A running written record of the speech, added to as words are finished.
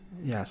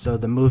Yeah, so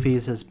the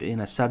movies has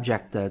been a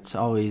subject that's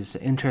always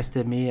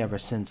interested me ever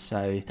since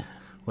I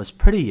was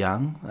pretty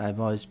young. I've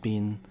always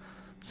been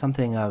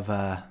something of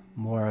a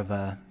more of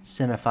a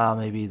cinephile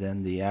maybe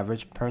than the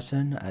average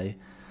person. I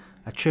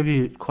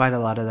attribute quite a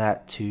lot of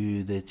that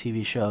to the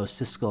TV show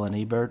Siskel and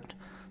Ebert.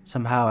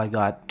 Somehow I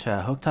got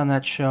hooked on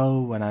that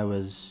show when I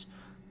was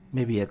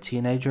maybe a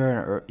teenager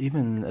or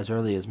even as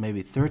early as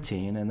maybe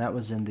 13, and that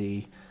was in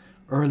the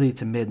early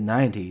to mid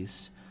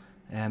 90s.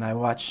 And I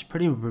watched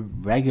pretty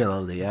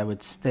regularly. I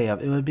would stay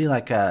up. It would be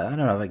like I don't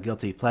know, a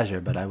guilty pleasure,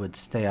 but I would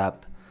stay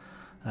up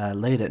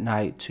late at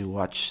night to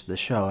watch the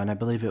show. And I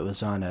believe it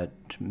was on at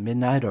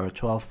midnight or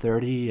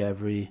 12:30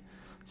 every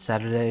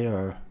Saturday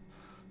or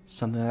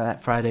something like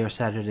that, Friday or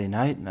Saturday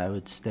night. And I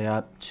would stay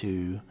up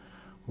to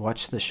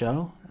watch the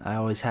show. I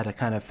always had a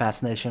kind of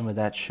fascination with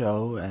that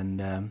show.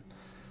 And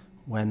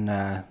when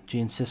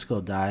Gene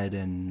Siskel died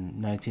in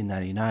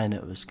 1999,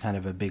 it was kind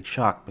of a big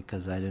shock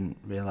because I didn't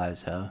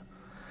realize how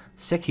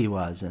sick he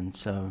was, and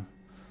so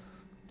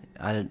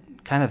I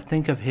kind of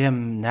think of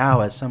him now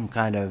as some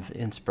kind of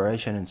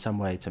inspiration in some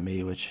way to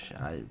me, which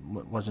I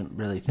wasn't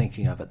really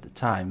thinking of at the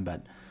time,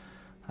 but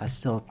I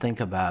still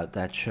think about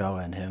that show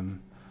and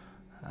him.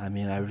 I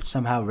mean, I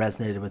somehow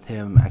resonated with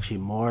him actually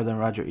more than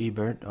Roger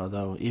Ebert,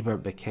 although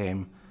Ebert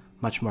became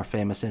much more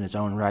famous in his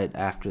own right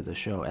after the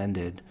show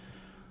ended.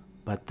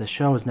 But the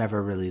show was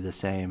never really the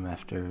same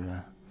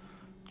after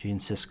Gene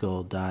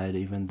Siskel died,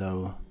 even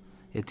though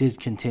it did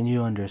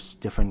continue under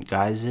different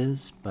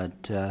guises,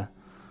 but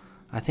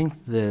I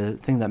think the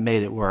thing that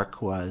made it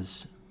work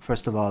was,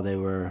 first of all, they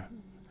were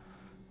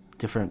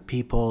different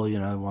people. You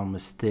know, one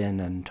was thin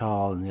and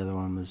tall, and the other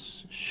one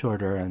was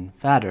shorter and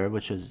fatter,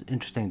 which was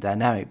interesting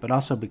dynamic, but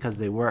also because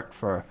they worked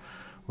for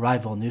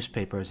rival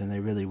newspapers, and they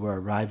really were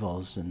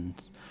rivals, and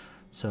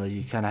so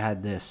you kind of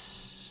had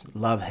this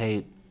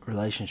love-hate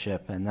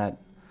relationship, and that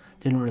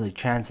didn't really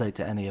translate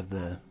to any of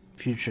the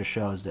future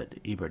shows that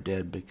Ebert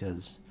did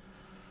because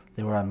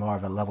they were on more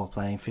of a level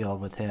playing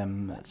field with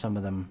him. Some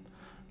of them,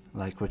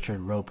 like Richard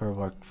Roper,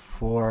 worked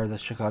for the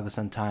Chicago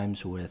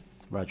Sun-Times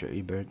with Roger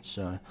Ebert,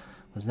 so it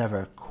was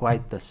never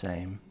quite the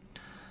same.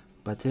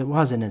 But it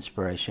was an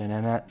inspiration,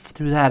 and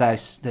through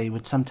that they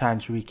would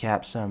sometimes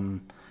recap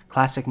some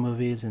classic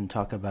movies and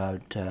talk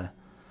about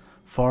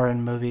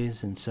foreign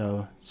movies, and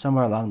so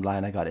somewhere along the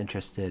line I got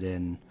interested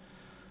in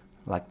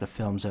like the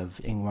films of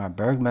Ingmar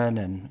Bergman,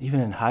 and even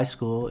in high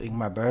school,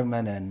 Ingmar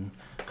Bergman and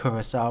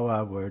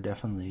Kurosawa were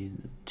definitely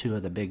two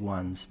of the big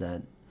ones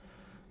that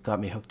got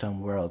me hooked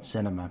on world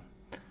cinema.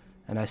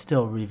 And I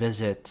still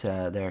revisit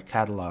their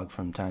catalog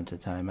from time to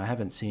time. I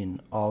haven't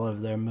seen all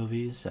of their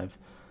movies. I've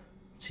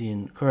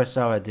seen,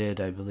 Kurosawa did,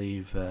 I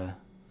believe,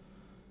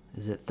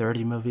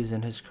 30 movies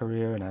in his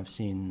career, and I've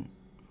seen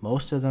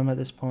most of them at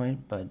this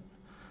point, but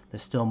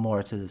there's still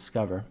more to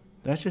discover.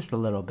 That's just a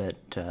little bit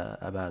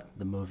about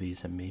the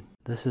movies and me.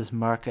 This is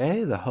Mark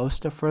A., the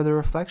host of Further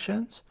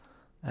Reflections,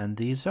 and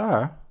these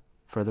are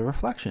Further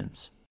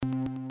Reflections.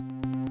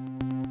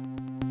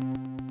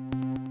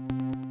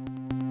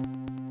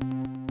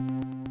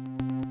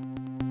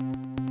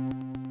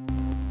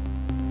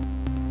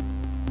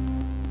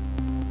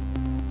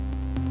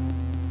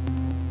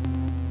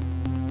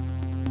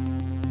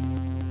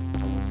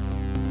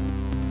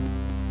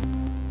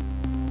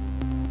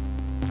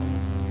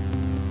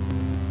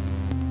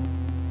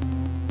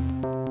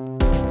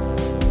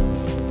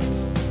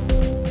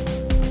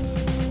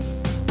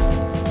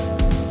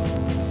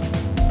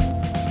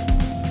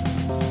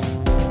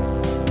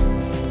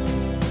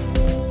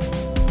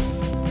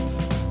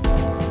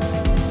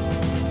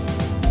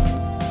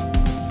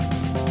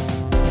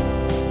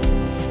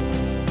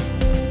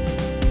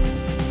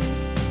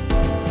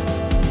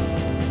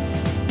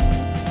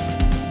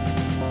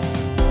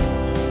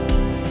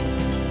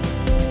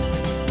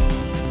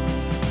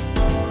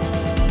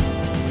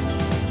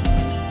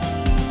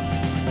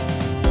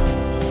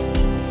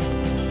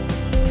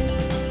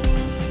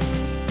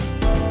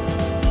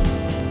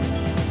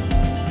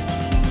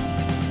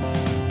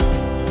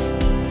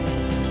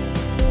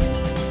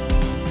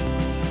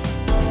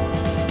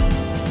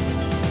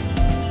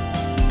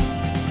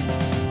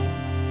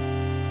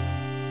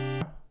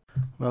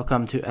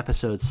 Welcome to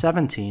episode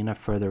 17 of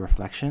Further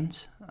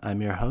Reflections.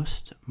 I'm your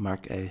host,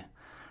 Mark A.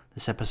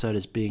 This episode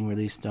is being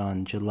released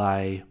on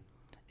July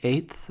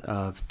 8th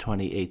of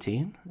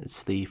 2018.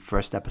 It's the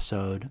first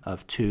episode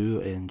of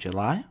 2 in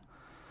July.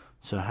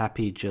 So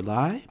happy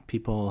July.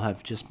 People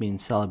have just been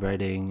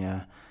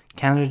celebrating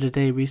Canada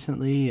Day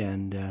recently,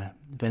 and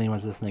if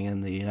anyone's listening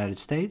in the United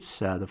States,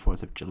 the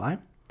 4th of July.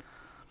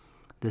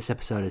 This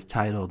episode is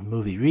titled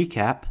Movie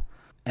Recap.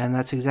 And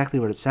that's exactly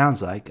what it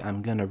sounds like.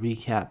 I'm going to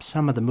recap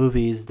some of the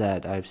movies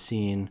that I've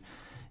seen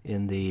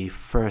in the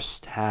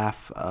first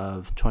half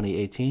of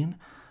 2018.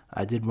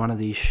 I did one of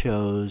these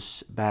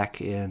shows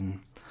back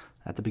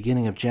at the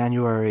beginning of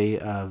January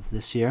of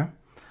this year.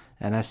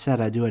 And I said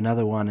I'd do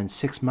another one in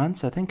 6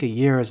 months. I think a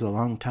year is a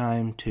long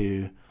time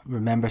to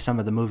remember some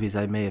of the movies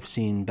I may have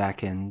seen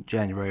back in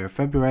January or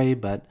February,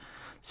 but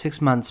 6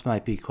 months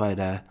might be quite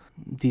a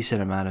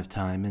decent amount of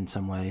time in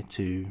some way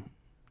to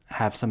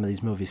have some of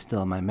these movies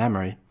still in my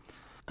memory.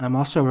 I'm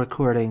also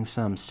recording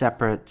some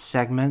separate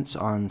segments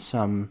on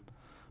some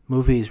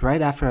movies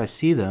right after I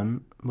see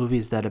them,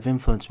 movies that have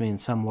influenced me in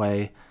some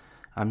way.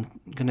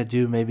 I'm going to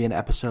do maybe an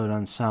episode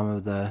on some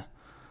of the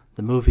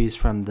movies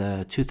from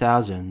the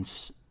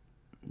 2000s,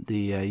 the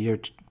year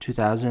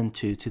 2000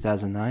 to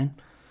 2009,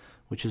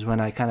 which is when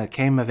I kind of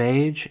came of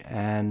age,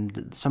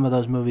 and some of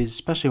those movies,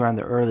 especially around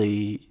the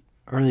early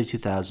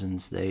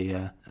 2000s,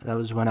 that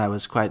was when I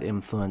was quite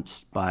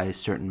influenced by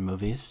certain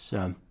movies.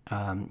 So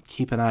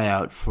keep an eye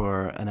out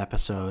for an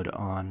episode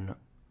on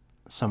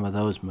some of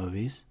those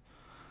movies.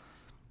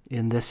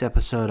 In this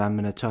episode, I'm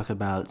going to talk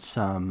about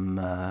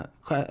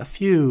quite a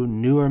few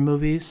newer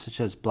movies,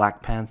 such as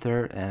Black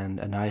Panther and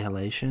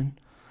Annihilation,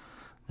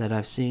 that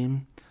I've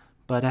seen.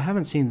 But I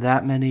haven't seen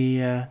that many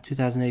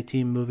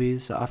 2018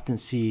 movies. I often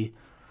see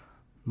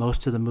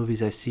most of the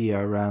movies I see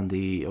are around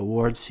the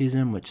awards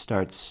season, which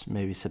starts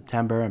maybe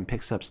September and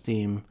picks up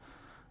steam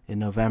in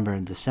November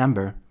and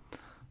December.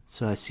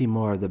 So I see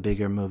more of the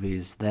bigger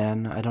movies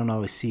then. I don't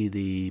always see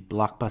the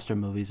blockbuster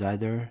movies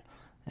either.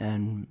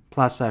 And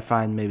plus, I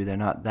find maybe they're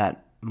not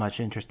that much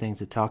interesting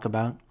to talk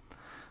about.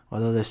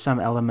 Although there's some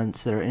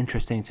elements that are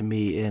interesting to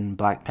me in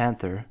Black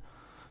Panther.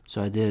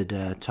 So I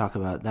did talk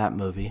about that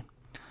movie.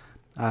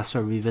 I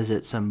also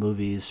revisit some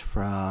movies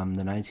from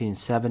the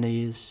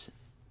 1970s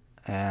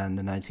and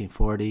the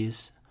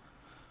 1940s.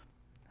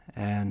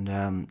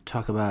 And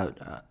talk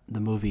about the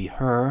movie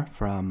Her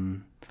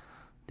from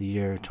the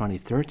year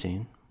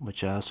 2013,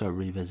 which I also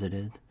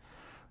revisited.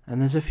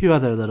 And there's a few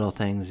other little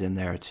things in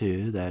there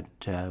too that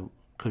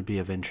could be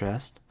of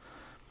interest.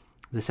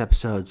 This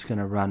episode's going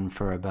to run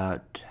for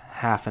about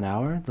half an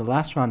hour. The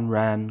last one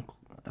ran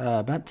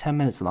about 10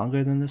 minutes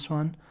longer than this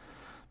one,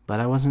 but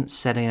I wasn't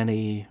setting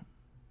any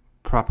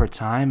proper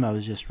time. I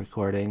was just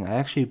recording. I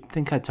actually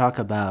think I talk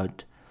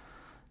about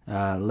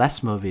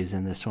less movies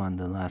in this one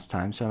than last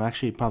time, so I'm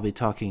actually probably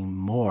talking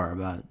more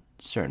about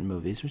certain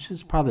movies, which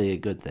is probably a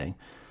good thing.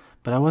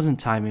 But I wasn't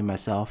timing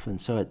myself,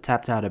 and so it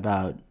tapped out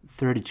about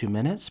 32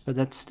 minutes, but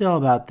that's still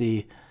about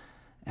the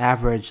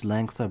average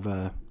length of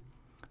a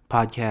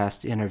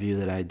podcast interview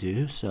that I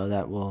do, so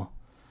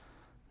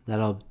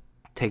that'll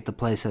take the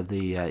place of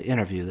the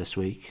interview this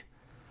week.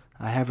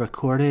 I have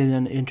recorded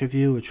an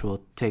interview which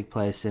will take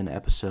place in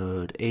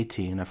episode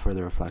 18 of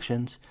Further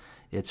Reflections.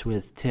 It's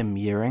with Tim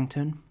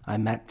Yerington. I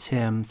met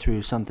Tim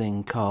through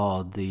something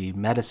called the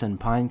Medicine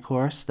Pine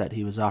course that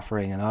he was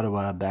offering in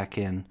Ottawa back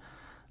in,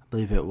 I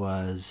believe it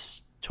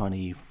was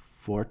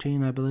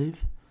 2014, I believe.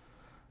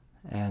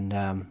 And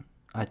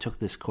I took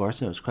this course,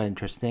 and it was quite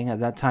interesting.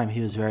 At that time,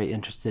 he was very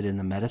interested in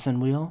the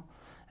medicine wheel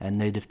and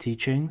native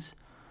teachings,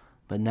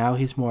 but now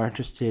he's more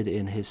interested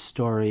in his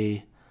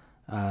story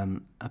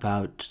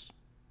about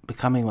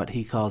becoming what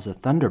he calls a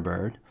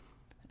Thunderbird,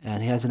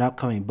 and he has an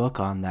upcoming book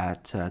on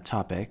that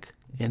topic.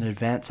 In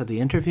advance of the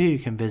interview, you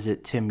can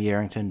visit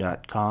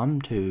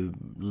timyerington.com to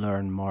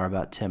learn more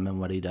about Tim and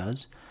what he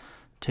does.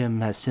 Tim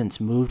has since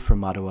moved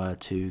from Ottawa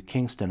to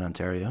Kingston,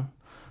 Ontario.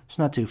 It's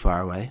not too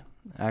far away.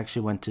 I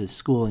actually went to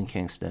school in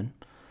Kingston.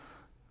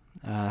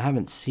 I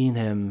haven't seen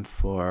him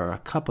for a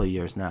couple of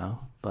years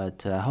now,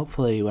 but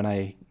hopefully when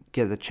I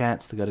get the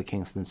chance to go to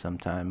Kingston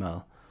sometime,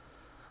 I'll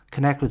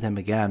connect with him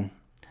again.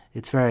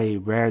 It's very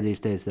rare these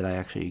days that I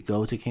actually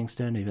go to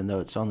Kingston, even though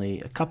it's only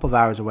a couple of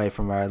hours away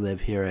from where I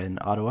live here in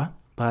Ottawa.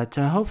 But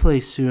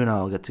hopefully soon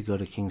I'll get to go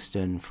to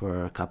Kingston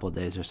for a couple of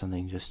days or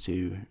something just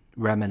to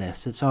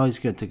reminisce. It's always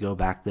good to go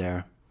back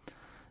there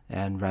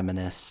and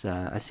reminisce.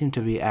 I seem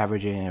to be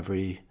averaging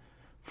every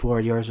 4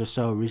 years or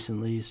so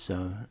recently,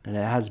 and it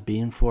has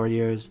been 4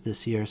 years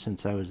this year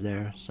since I was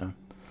there, so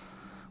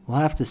we'll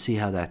have to see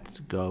how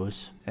that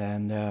goes.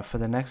 And for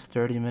the next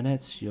 30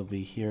 minutes, you'll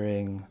be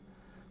hearing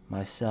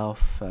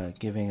myself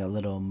giving a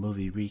little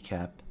movie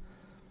recap,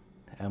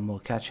 and we'll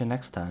catch you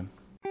next time.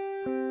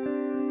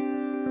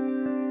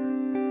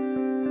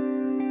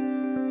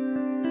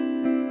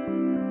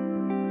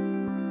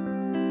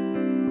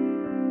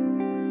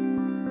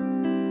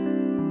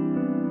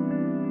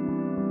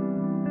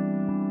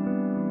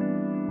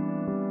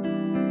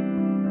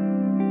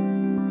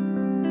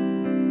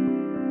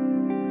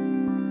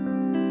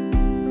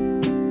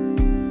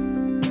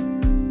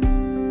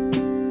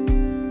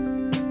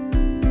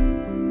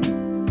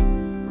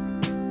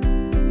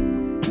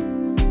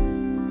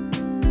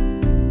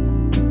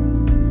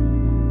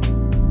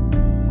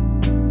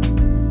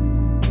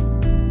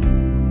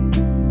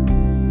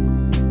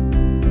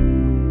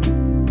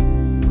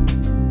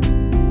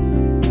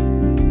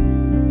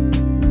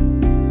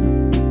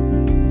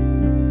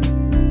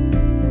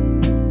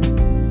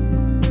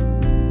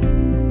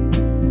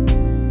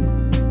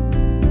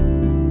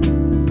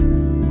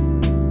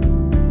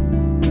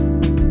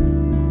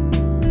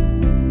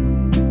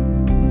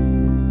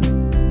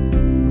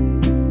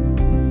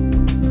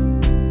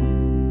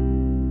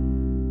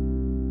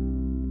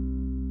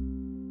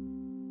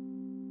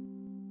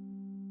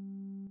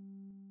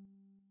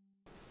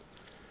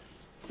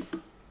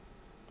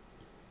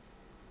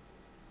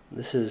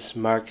 This is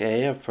Mark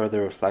A. of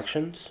Further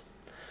Reflections,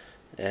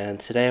 And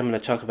today I'm going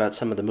to talk about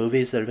some of the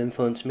movies that have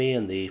influenced me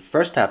in the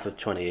first half of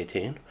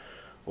 2018,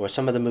 or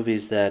some of the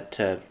movies that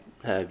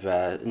have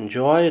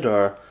enjoyed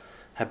or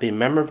have been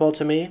memorable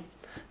to me.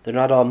 They're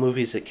not all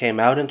movies that came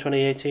out in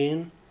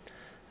 2018.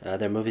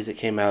 They're movies that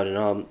came out in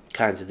all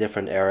kinds of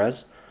different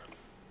eras.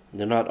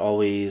 They're not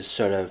always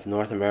sort of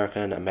North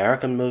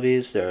American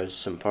movies. There's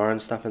some foreign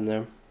stuff in there.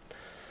 And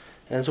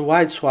there's a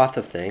wide swath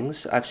of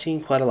things. I've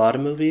seen quite a lot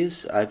of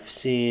movies. I've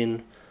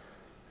seen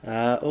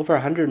over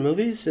 100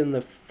 movies in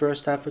the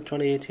first half of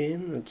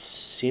 2018. It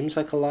seems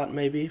like a lot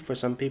maybe for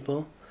some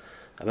people.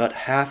 About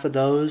half of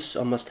those,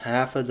 almost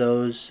half of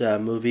those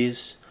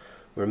movies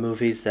were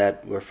movies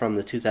that were from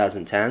the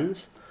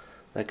 2010s.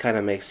 That kind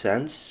of makes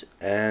sense.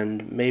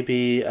 And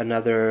maybe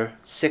another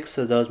 6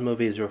 of those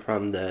movies were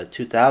from the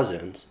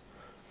 2000s.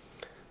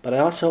 But I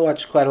also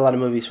watched quite a lot of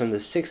movies from the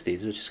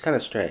 60s, which is kind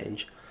of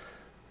strange.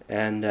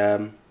 And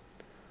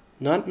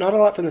not a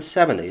lot from the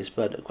 70s,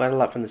 but quite a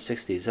lot from the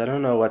 60s. I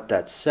don't know what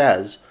that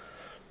says,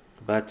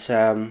 but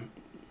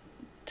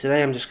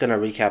today I'm just going to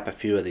recap a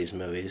few of these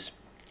movies.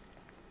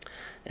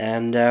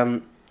 And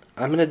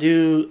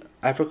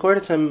I've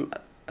recorded some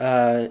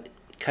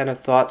kind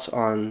of thoughts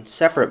on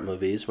separate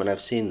movies when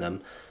I've seen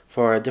them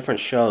for different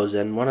shows,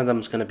 and one of them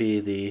is going to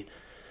be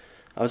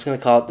I was going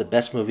to call it the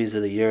best movies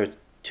of the year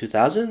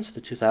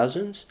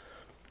 2000s,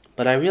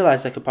 but I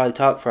realized I could probably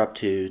talk for up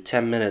to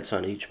 10 minutes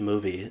on each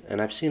movie,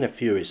 and I've seen a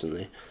few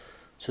recently.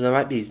 So there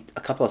might be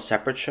a couple of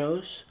separate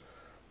shows.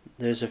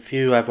 There's a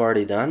few I've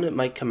already done. It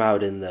might come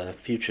out in the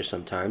future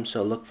sometime,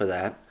 so look for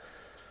that.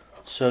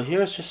 So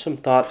here's just some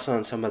thoughts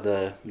on some of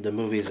the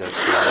movies I've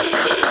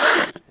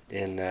seen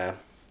in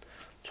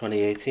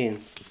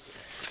 2018.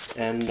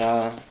 And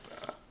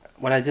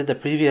when I did the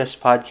previous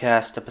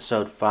podcast,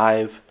 episode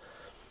 5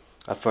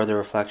 of Further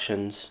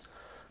Reflections,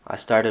 I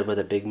started with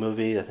a big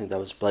movie. I think that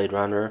was Blade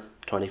Runner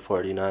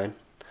 2049.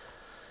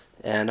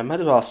 And I might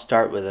as well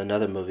start with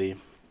another movie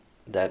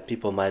that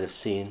people might have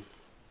seen,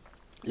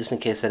 just in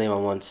case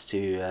anyone wants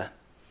to,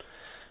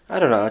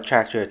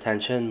 attract your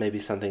attention. Maybe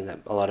something that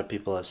a lot of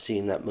people have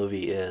seen. That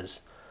movie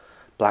is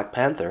Black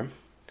Panther,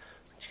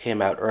 which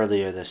came out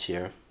earlier this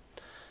year.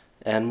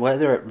 And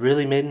whether it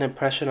really made an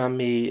impression on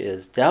me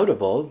is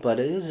doubtable, but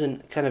it is a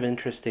kind of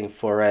interesting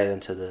foray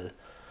into the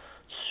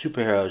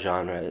superhero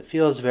genre. It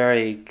feels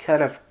very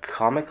kind of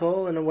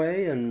comical in a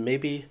way, and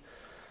maybe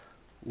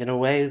in a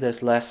way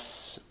there's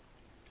less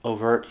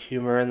overt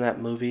humor in that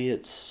movie.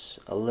 It's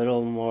a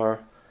little more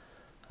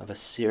of a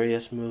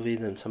serious movie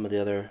than some of the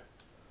other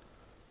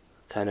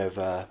kind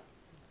of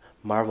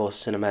Marvel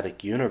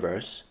Cinematic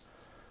Universe.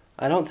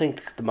 I don't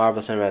think the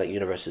Marvel Cinematic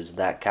Universe is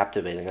that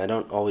captivating. I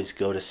don't always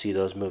go to see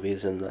those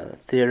movies in the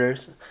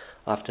theaters.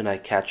 Often I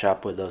catch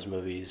up with those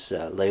movies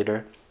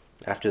later,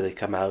 after they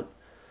come out.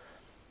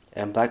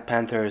 And Black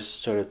Panther is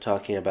sort of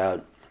talking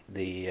about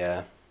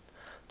the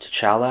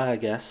T'Challa, I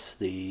guess.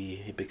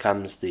 He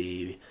becomes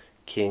the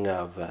king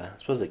of,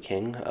 the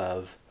king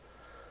of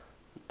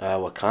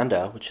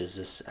Wakanda, which is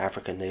this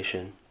African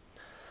nation.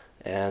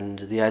 And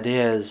the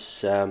idea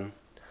is,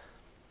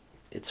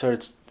 it sort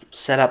of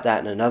set up that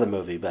in another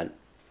movie, but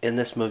in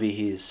this movie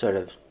he sort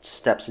of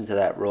steps into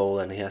that role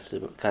and he has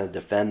to kind of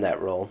defend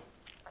that role.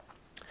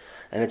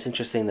 And it's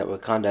interesting that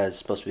Wakanda is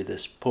supposed to be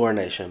this poor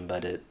nation,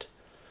 but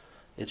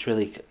it's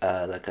really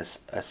like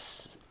a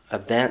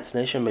advanced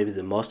nation, maybe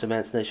the most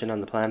advanced nation on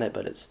the planet,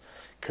 but it's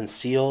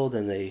concealed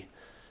and they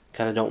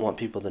kind of don't want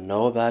people to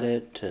know about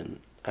it.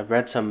 And I've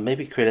read some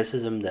maybe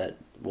criticism that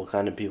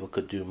Wakandan people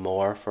could do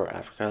more for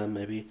Africa.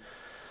 Maybe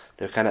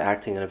they're kind of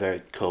acting at a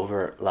very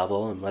covert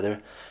level, and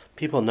whether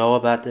people know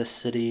about this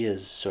city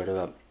is sort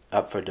of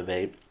up for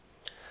debate.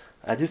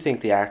 I do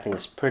think the acting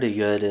is pretty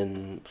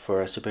good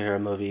for a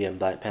superhero movie in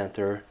Black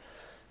Panther.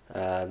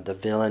 The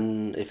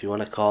villain, if you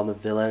want to call him the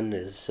villain,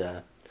 is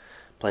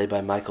played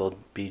by Michael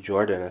B.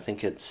 Jordan. I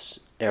think it's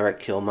Eric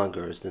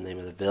Killmonger is the name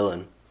of the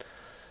villain.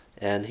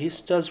 And he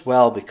does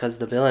well because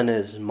the villain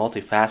is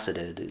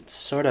multifaceted. It's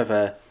sort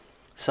of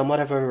somewhat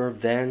of a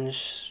revenge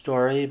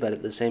story, but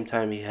at the same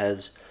time he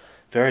has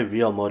very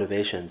real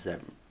motivations that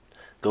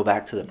go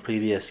back to the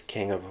previous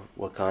king of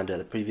Wakanda,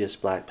 the previous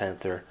Black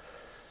Panther,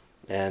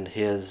 and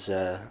his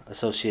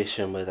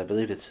association with, I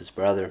believe it's his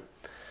brother,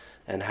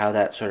 and how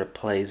that sort of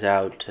plays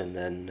out, and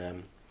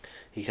then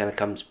he kind of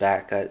comes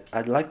back.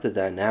 I like the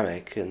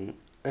dynamic, and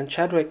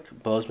Chadwick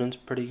Boseman's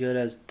pretty good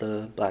as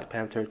the Black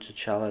Panther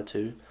T'Challa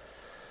too.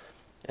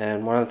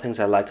 And one of the things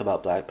I like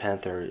about Black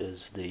Panther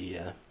is the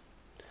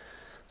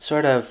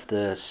sort of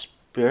the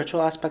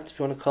spiritual aspect, if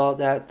you want to call it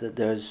that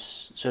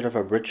there's sort of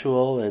a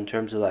ritual in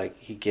terms of like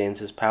he gains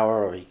his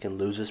power or he can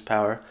lose his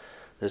power.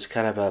 There's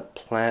kind of a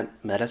plant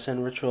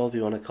medicine ritual, if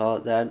you want to call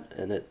it that,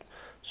 and it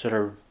sort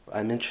of,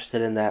 I'm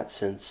interested in that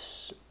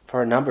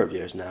for a number of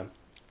years now,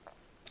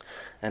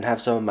 and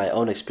have some of my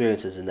own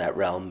experiences in that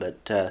realm.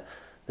 But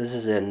this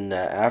is in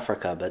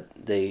Africa. But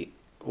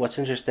what's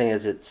interesting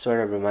is it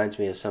sort of reminds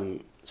me of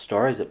some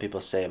stories that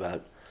people say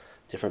about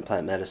different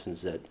plant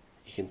medicines that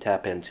you can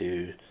tap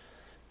into,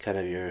 kind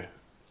of your,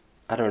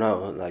 I don't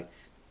know, like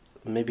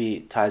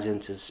maybe ties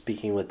into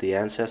speaking with the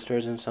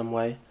ancestors in some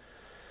way.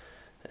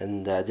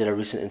 and did a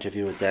recent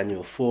interview with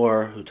Daniel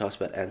Four, who talks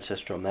about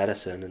ancestral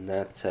medicine, and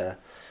that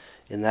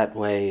in that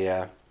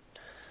way,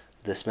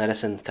 this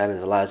medicine kind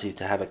of allows you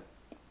to have a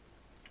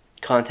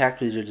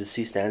contact with your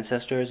deceased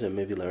ancestors and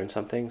maybe learn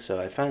something. So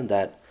I found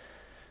that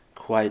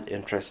quite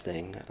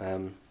interesting.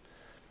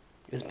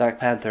 Is Black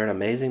Panther an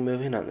amazing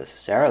movie? Not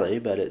necessarily,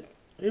 but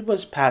it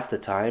was past the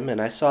time,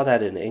 and I saw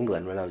that in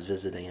England when I was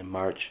visiting in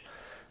March.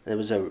 There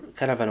was a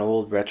kind of an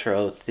old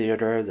retro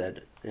theater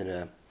that in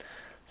a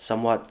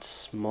somewhat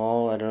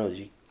small, I don't know,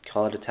 you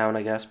call it a town,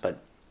 I guess, but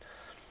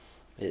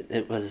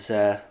it was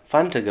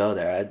fun to go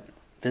there. I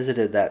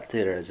visited that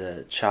theater as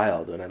a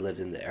child when I lived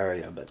in the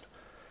area, but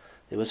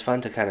it was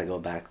fun to kind of go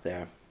back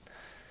there.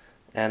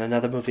 And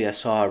another movie I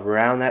saw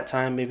around that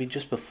time, maybe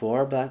just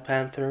before Black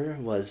Panther,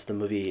 was the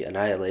movie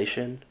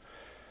Annihilation.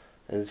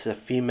 And it's a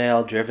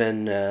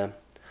female-driven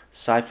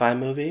sci-fi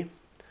movie,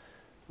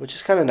 which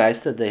is kind of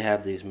nice that they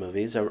have these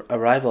movies.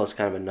 Arrival is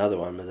kind of another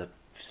one with a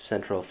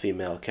central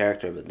female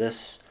character, but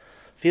this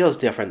feels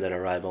different than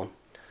Arrival.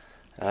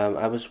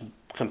 I was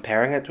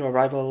comparing it to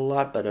Arrival a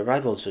lot, but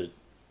Arrival is a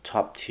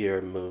top-tier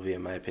movie,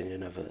 in my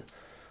opinion, of a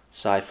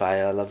sci-fi.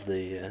 I love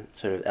the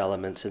sort of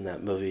elements in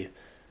that movie.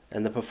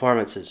 And the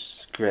performance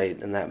is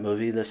great in that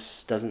movie.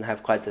 This doesn't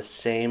have quite the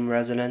same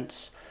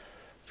resonance.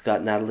 It's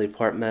got Natalie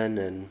Portman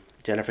and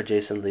Jennifer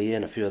Jason Leigh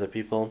and a few other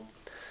people.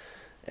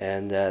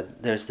 And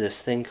there's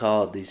this thing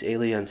called, these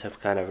aliens have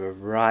kind of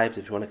arrived,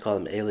 if you want to call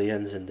them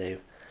aliens, and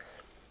they've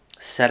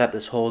set up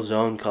this whole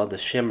zone called the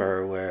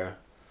Shimmer where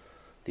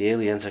the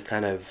aliens are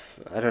kind of,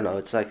 I don't know,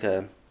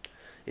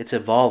 it's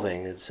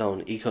evolving its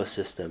own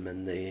ecosystem,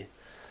 and the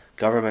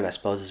government, I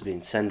suppose, has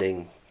been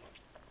sending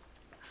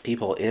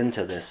people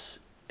into this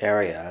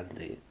area,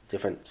 the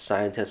different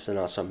scientists and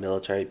also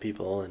military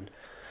people, and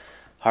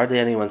hardly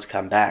anyone's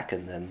come back.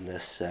 And then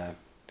this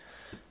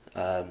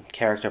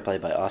character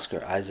played by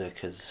Oscar Isaac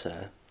has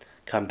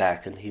come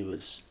back, and he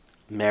was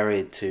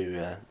married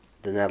to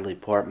the Natalie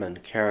Portman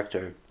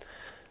character,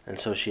 and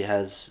so she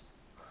has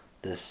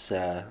this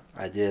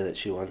idea that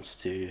she wants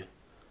to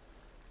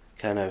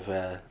kind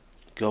of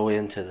go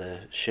into the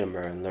Shimmer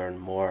and learn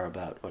more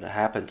about what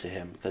happened to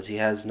him, because he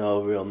has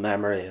no real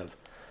memory of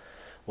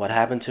what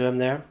happened to him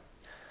there.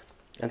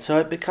 And so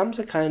it becomes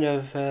a kind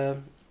of,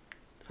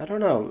 I don't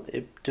know,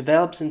 it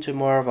develops into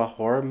more of a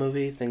horror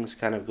movie. Things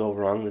kind of go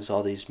wrong. There's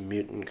all these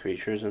mutant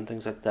creatures and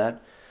things like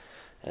that.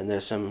 And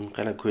there's some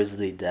kind of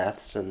grisly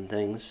deaths and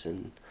things.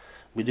 And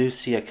we do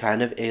see a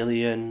kind of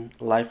alien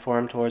life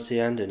form towards the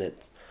end. And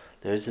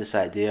there's this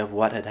idea of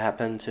what had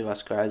happened to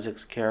Oscar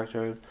Isaac's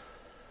character.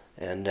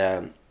 And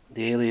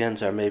the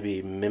aliens are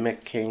maybe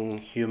mimicking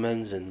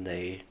humans, and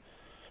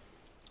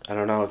I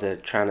don't know if they're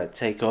trying to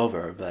take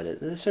over, but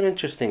there's some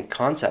interesting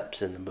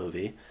concepts in the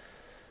movie.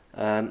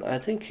 I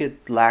think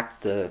it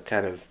lacked the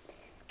kind of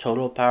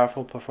total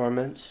powerful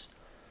performance.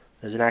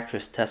 There's an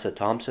actress, Tessa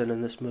Thompson,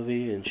 in this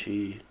movie, and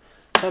she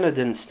kind of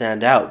didn't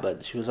stand out,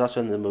 but she was also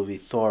in the movie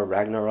Thor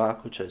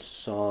Ragnarok, which I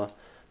saw,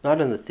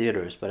 not in the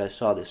theaters, but I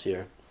saw this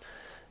year.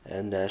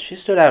 And she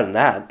stood out in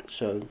that,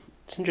 so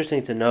it's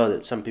interesting to know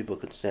that some people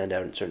could stand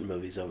out in certain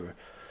movies over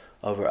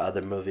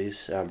other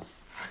movies.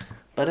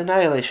 But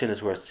Annihilation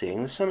is worth seeing.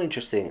 There's some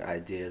interesting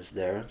ideas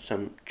there,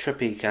 some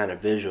trippy kind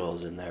of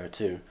visuals in there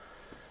too.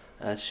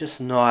 It's just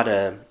not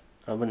I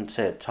wouldn't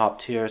say a top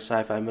tier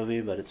sci-fi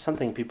movie, but it's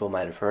something people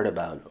might have heard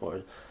about,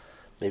 or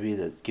maybe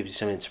that gives you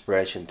some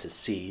inspiration to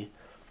see.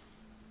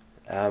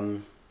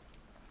 So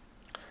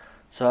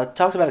I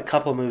talked about a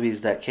couple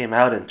movies that came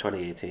out in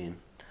 2018,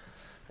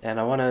 and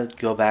I want to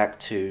go back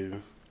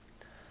to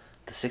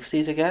the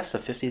 60s, I guess, the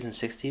 50s and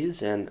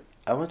 60s, and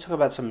I want to talk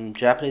about some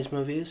Japanese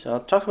movies. I'll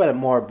talk about it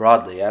more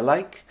broadly.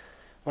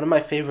 One of my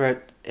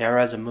favorite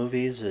eras of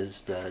movies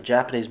is the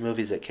Japanese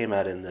movies that came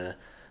out in the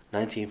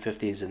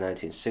 1950s and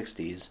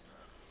 1960s.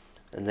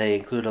 And they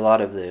include a lot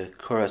of the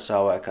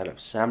Kurosawa kind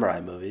of samurai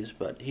movies,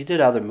 but he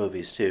did other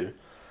movies too.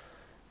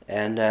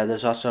 And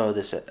there's also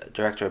this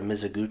director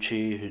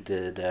Mizoguchi who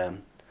did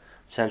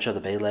Sancho the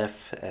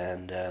Bailiff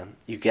and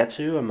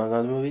Ugetsu, among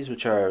other movies,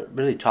 which are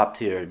really top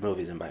tier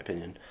movies in my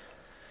opinion.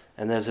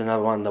 And there's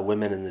another one, The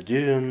Women in the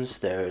Dunes.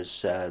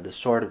 There's The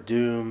Sword of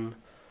Doom.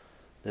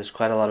 There's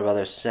quite a lot of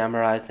other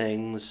samurai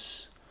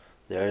things.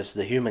 There's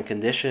The Human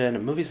Condition,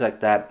 and movies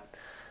like that.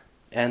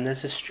 And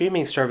there's a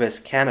streaming service,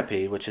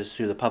 Canopy, which is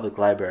through the public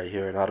library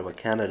here in Ottawa,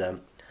 Canada.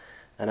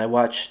 And I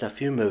watched a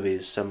few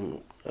movies, some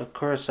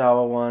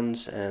Kurosawa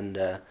ones,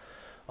 and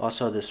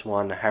also this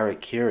one,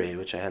 Harikiri,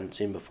 which I hadn't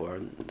seen before.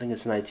 I think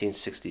it's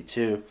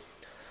 1962.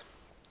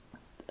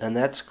 And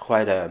that's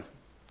quite a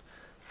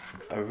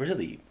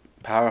really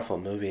powerful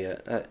movie.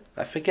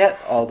 I forget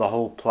all the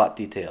whole plot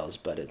details,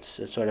 but it's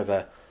sort of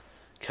a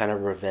kind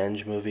of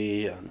revenge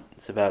movie.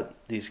 It's about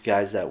these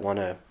guys that want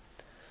to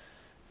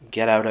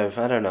get out of,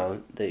 I don't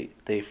know,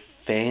 they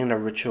feign a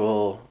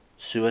ritual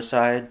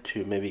suicide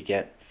to maybe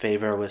get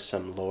favor with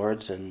some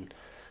lords and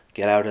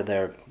get out of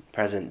their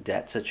present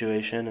debt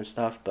situation and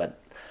stuff,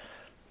 but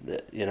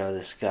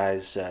this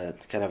guy's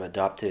kind of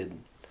adopted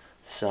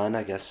son,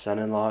 I guess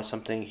son-in-law or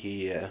something,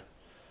 he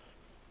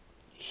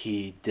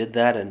did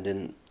that and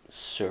didn't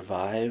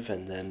survive,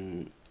 and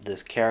then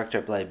this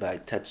character played by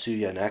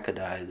Tetsuya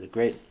Nakadai, the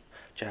great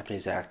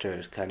Japanese actor,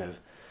 is kind of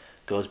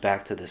goes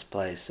back to this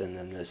place, and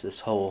then there's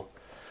this whole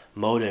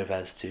motive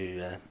as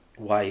to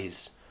why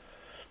he's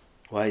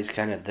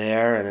kind of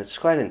there, and it's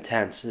quite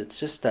intense. It's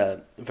just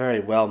a very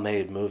well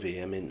made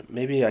movie. I mean,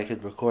 maybe I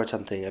could record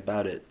something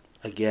about it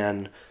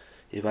again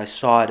if I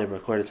saw it and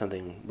recorded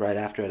something right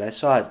after it. I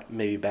saw it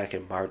maybe back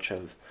in March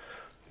of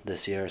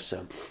this year,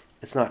 so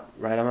it's not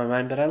right on my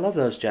mind, but I love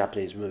those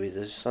Japanese movies.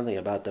 There's something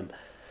about them.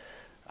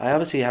 I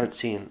obviously haven't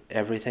seen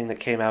everything that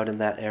came out in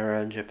that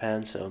era in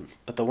Japan, so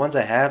but the ones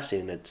I have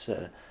seen,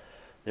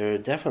 they're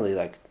definitely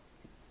like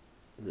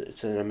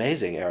it's an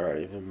amazing era,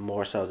 even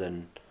more so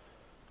than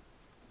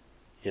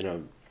you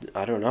know.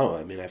 I don't know.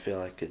 I mean, I feel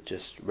like it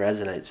just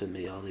resonates with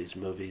me. All these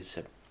movies.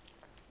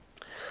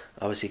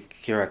 Obviously,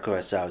 Kira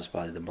Kurosawa is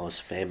probably the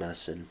most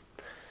famous, and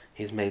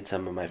he's made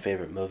some of my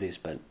favorite movies.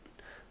 But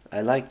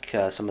I like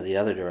some of the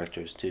other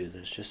directors too.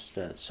 There's just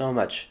so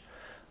much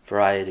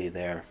variety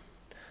there.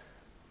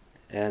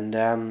 And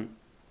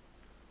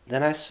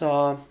then I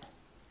saw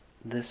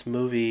this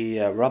movie,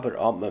 Robert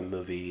Altman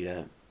movie.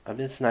 I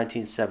mean, it's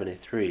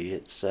 1973.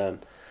 It's The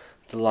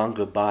Long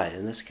Goodbye,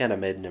 and this kind of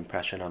made an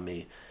impression on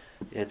me.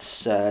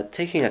 It's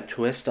taking a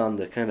twist on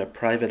the kind of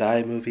private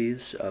eye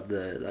movies of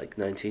the like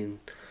 1940s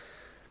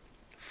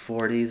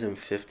and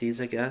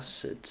 50s, I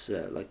guess. It's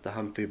like the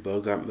Humphrey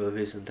Bogart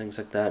movies and things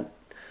like that.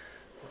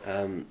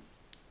 Um,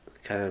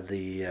 kind of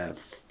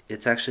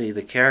it's actually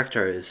the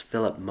character is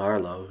Philip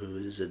Marlowe, who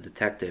is a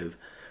detective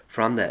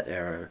from that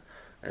era.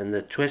 And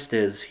the twist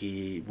is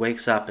he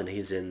wakes up and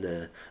he's in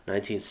the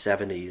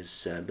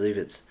 1970s. I believe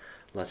it's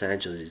Los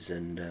Angeles,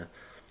 and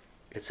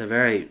it's a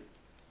very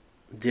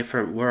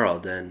different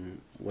world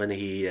than when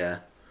the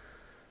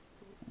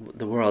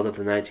world of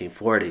the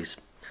 1940s.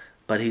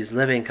 But he's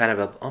living kind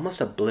of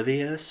almost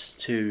oblivious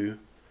to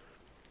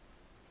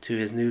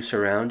his new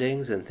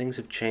surroundings, and things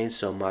have changed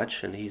so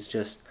much, and he's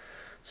just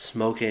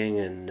smoking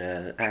and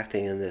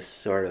acting in this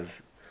sort of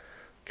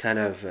kind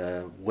of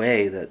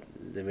way that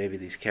maybe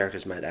these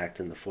characters might act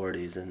in the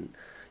 40s, and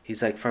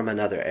he's like from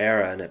another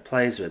era, and it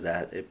plays with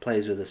that. It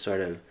plays with the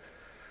sort of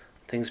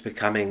things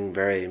becoming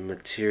very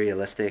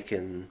materialistic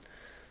and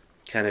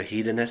kind of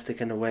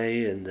hedonistic in a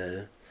way, and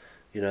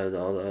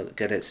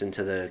get us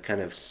into the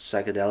kind of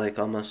psychedelic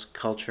almost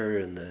culture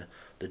and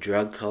the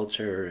drug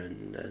culture,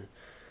 and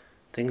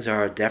things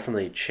are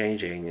definitely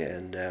changing.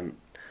 And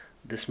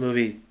this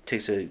movie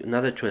takes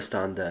another twist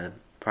on the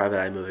Private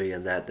Eye movie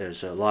in that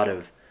there's a lot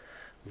of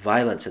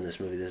violence in this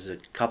movie. There's a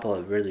couple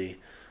of really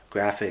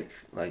graphic,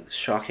 like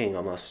shocking,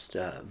 almost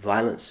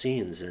violent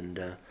scenes,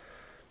 and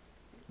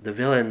the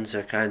villains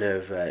are kind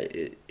of,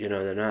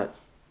 they're not.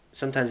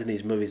 Sometimes in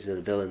these movies,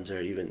 the villains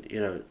are even,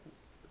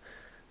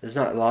 there's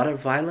not a lot of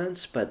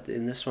violence, but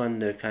in this one,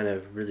 they're kind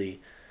of really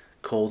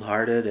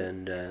cold-hearted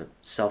and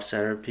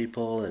self-centered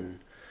people, and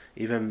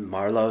even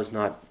Marlowe is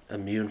not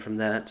immune from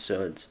that.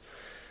 So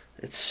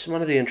it's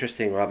one of the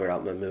interesting Robert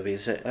Altman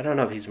movies. I don't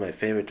know if he's my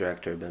favorite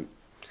director, but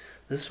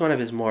this is one of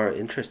his more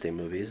interesting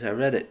movies. I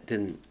read it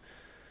didn't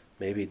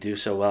maybe do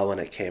so well when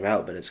it came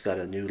out, but it's got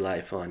a new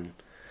life on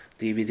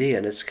DVD,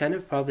 and it's kind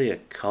of probably a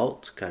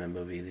cult kind of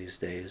movie these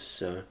days.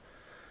 So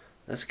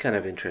that's kind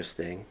of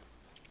interesting.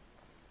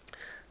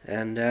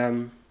 And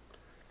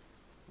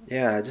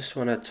I just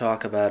want to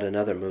talk about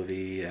another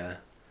movie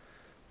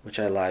which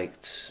I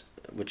liked,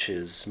 which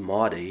is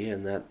Maudie,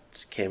 and that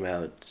came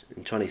out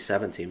in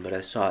 2017, but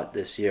I saw it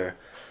this year.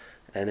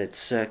 And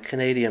it's a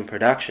Canadian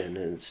production,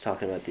 and it's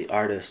talking about the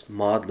artist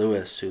Maud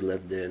Lewis, who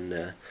lived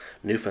in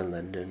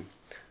Newfoundland, and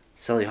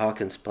Sally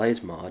Hawkins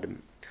plays Maud,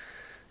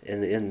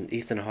 and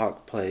Ethan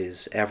Hawke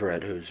plays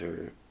Everett, who's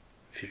her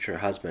future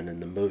husband in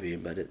the movie.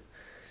 But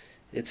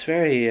it's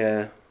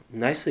very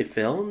nicely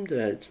filmed.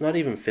 It's not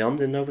even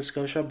filmed in Nova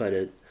Scotia, but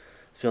it's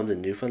filmed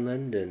in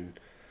Newfoundland, and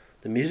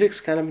the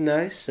music's kind of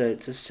nice.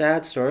 It's a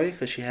sad story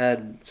because she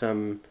had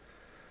some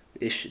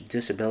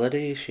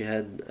disability. She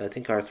had, I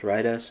think,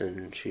 arthritis,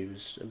 and she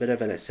was a bit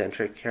of an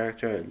eccentric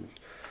character, and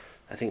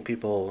I think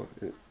people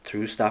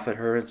threw stuff at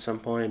her at some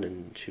point,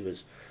 and she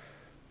was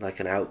like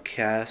an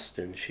outcast,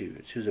 and she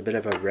was a bit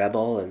of a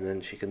rebel, and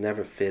then she could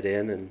never fit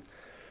in, and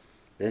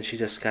then she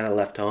just kind of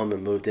left home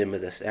and moved in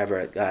with this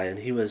Everett guy, and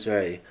he was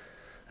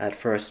at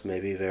first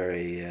maybe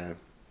very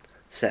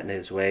set in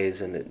his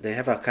ways, and they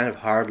have a kind of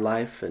hard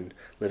life and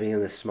living in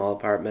this small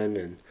apartment,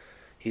 and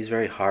he's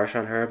very harsh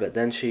on her, but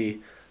then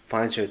she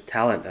finds her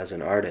talent as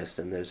an artist,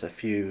 and there's a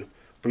few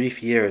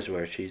brief years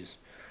where she's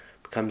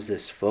becomes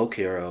this folk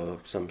hero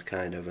of some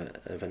kind of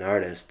an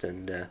artist,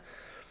 and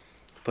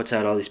puts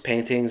out all these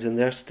paintings, and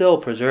they're still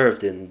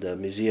preserved in the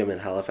museum in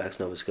Halifax,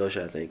 Nova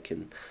Scotia, I think,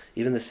 and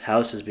even this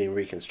house is being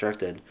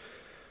reconstructed,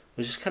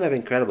 which is kind of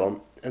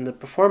incredible, and the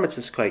performance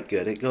is quite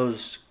good.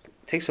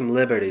 Takes some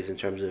liberties in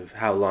terms of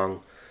how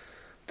long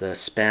the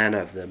span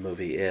of the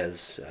movie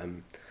is.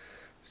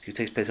 It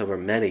takes place over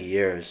many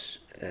years,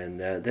 and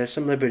there's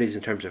some liberties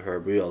in terms of her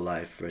real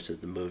life versus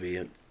the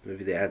movie.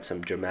 Maybe they add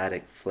some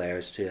dramatic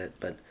flares to it,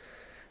 but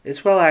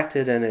it's well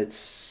acted, and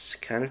it's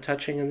kind of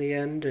touching in the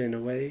end in a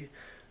way.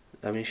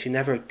 I mean, she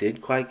never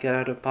did quite get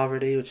out of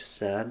poverty, which is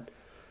sad.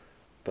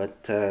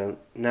 But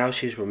now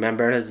she's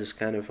remembered as this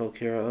kind of folk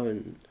hero,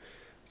 and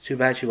it's too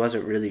bad she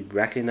wasn't really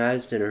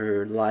recognized in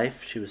her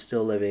life. She was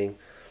still living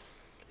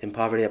in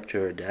poverty up to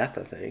her death,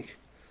 I think.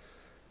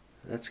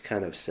 That's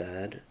kind of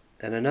sad.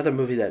 And another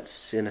movie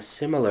that's in a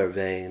similar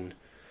vein,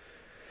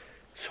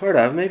 sort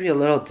of, maybe a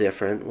little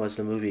different, was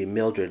the movie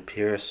Mildred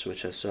Pierce,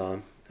 which I saw.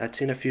 I'd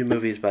seen a few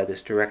movies by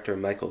this director,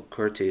 Michael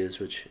Curtiz,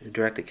 which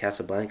directed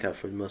Casablanca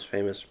for the most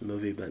famous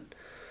movie, but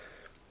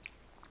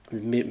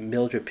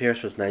Mildred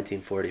Pierce was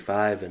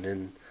 1945, and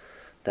in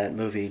that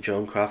movie,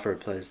 Joan Crawford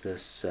plays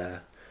this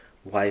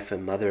wife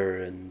and mother,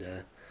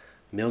 and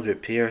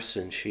Mildred Pierce,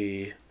 and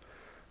the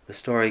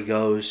story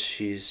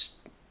goes,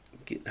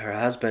 her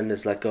husband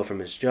is let go from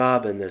his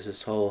job, and there's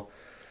this whole,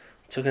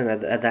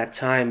 at that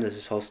time, there's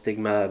this whole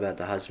stigma about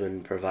the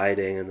husband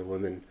providing and the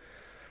woman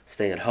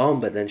staying at home,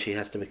 but then she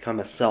has to become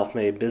a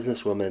self-made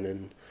businesswoman,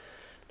 and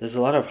there's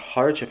a lot of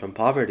hardship and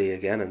poverty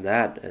again in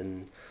that,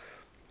 and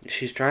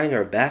she's trying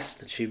her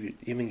best. She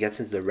even gets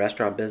into the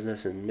restaurant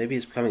business and maybe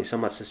is becoming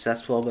somewhat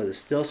successful, but there's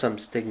still some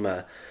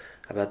stigma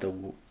about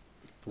the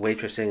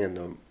waitressing and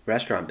the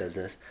restaurant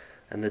business.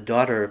 And the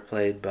daughter,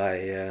 played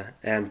by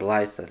Anne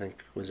Blythe, I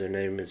think was her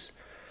name, is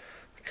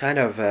kind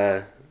of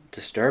a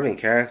disturbing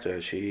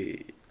character.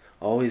 She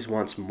always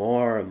wants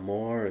more and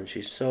more, and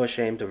she's so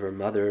ashamed of her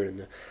mother,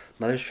 and the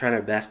mother's trying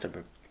her best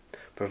to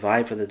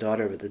provide for the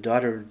daughter, but the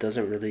daughter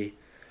doesn't really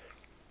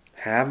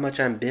have much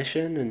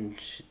ambition, and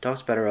she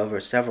talks about her over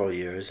several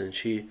years, and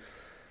she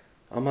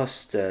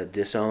almost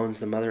disowns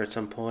the mother at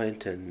some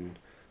point, and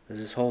there's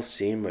this whole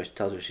scene where she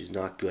tells her she's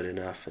not good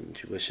enough, and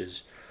she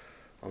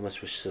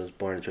almost wishes she was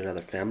born into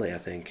another family, I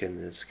think,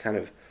 and it's kind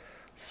of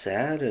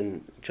sad.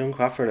 And Joan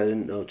Crawford I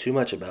didn't know too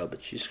much about,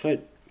 but she's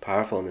quite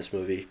powerful in this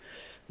movie.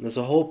 And there's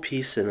a whole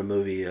piece in the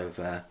movie of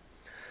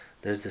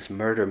there's this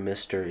murder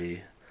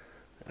mystery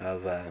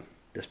of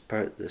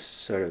this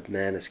sort of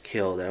man is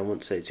killed. I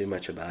won't say too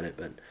much about it,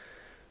 but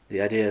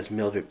the idea is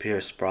Mildred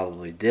Pierce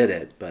probably did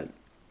it, but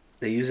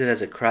they use it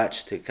as a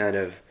crutch to kind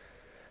of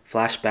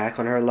flash back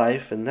on her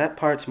life, and that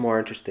part's more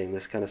interesting,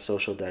 this kind of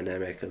social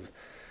dynamic of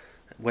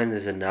when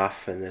there's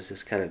enough, and there's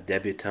this kind of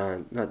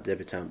not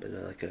debutante, but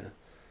like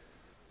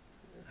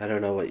I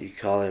don't know what you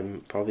call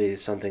him, probably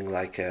something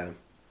like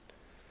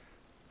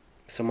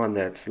someone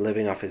that's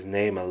living off his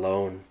name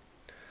alone,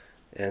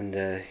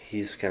 and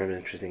he's kind of an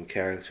interesting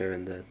character,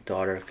 and the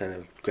daughter kind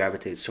of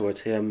gravitates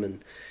towards him,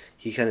 and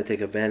he kind of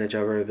takes advantage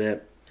of her a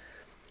bit.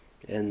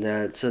 And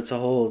so it's a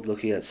whole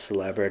looking at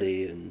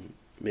celebrity and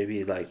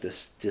maybe like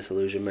this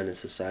disillusionment in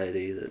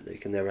society that they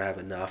can never have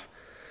enough,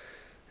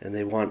 and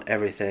they want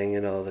everything,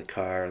 the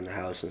car and the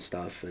house and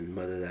stuff, and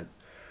whether that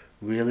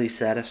really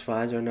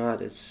satisfies or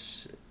not, I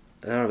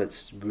don't know if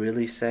it's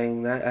really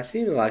saying that. I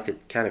seem like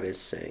it kind of is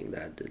saying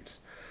that. It's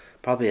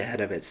probably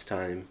ahead of its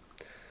time.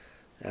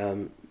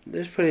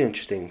 There's pretty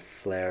interesting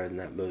flair in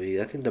that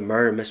movie. I think the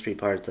murder mystery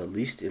part is the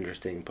least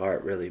interesting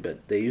part, really,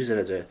 but they use it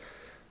as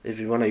if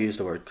you want to use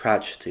the word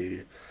crutch,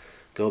 to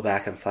go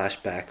back and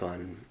flash back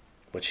on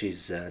what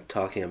she's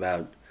talking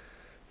about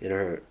in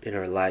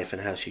her life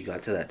and how she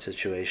got to that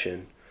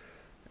situation.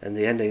 And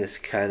the ending is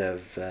kind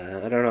of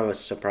I don't know, it's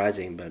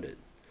surprising, but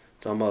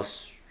it's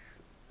almost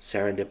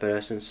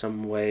serendipitous in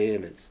some way,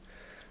 and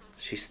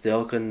she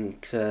still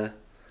couldn't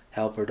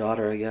help her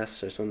daughter, I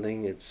guess, or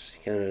something. It's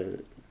kind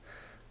of,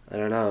 I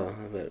don't know,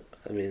 but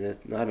I mean,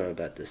 I don't know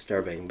about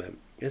disturbing, but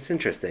it's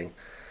interesting.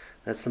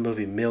 That's the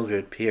movie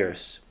Mildred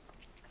Pierce.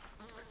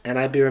 And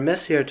I'd be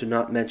remiss here to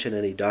not mention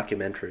any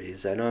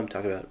documentaries. I know I'm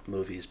talking about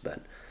movies, but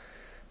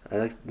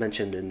I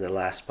mentioned in the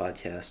last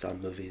podcast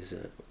on movies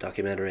a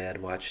documentary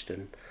I'd watched,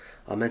 and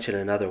I'll mention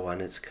another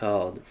one. It's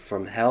called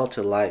From Hell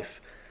to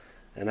Life,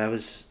 and I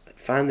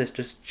found this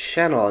just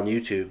channel on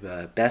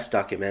YouTube, Best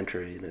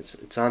Documentary, and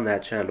it's on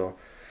that channel.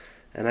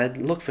 And I'd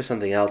look for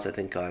something else, I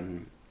think,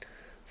 on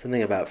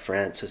something about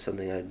France or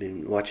something. I'd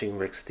been watching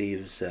Rick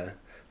Steves'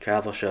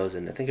 travel shows,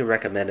 and I think he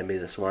recommended me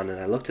this one, and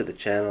I looked at the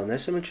channel, and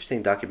there's some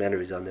interesting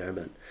documentaries on there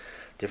about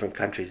different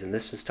countries, and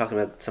this is talking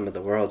about some of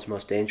the world's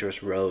most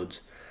dangerous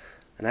roads.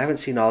 And I haven't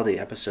seen all the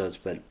episodes,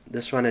 but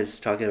this one is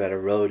talking about a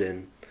road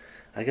in,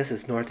 I guess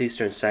it's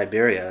northeastern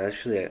Siberia,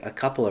 actually a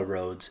couple of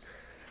roads,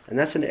 and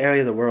that's an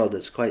area of the world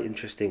that's quite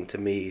interesting to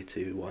me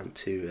to want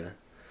to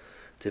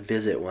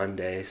visit one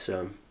day.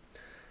 So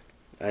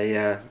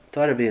I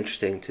thought it'd be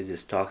interesting to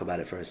just talk about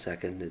it for a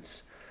second.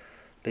 It's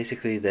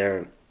basically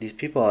these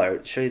people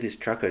show you these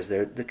truckers.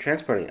 They're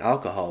transporting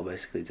alcohol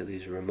basically to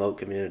these remote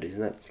communities,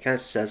 and that kind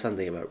of says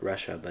something about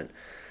Russia. But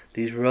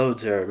these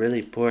roads are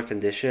really poor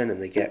condition,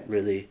 and they get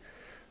really,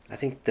 I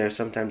think they're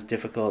sometimes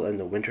difficult in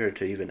the winter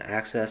to even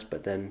access.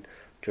 But then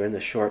during the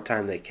short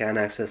time they can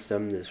access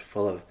them,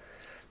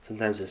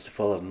 sometimes it's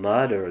full of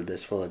mud or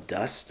it's full of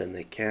dust, and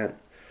they can't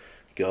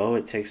go.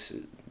 It takes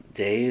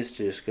days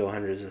to just go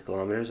hundreds of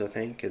kilometers, I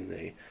think,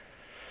 and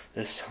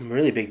there's some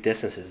really big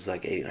distances,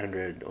 like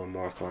 800 or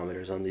more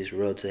kilometers on these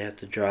roads they have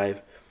to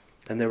drive,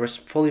 and they were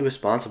fully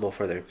responsible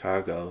for their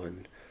cargo,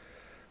 and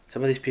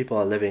some of these people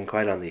are living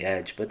quite on the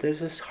edge, but there's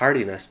this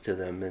hardiness to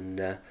them,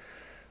 and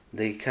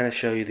they kind of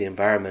show you the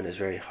environment is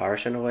very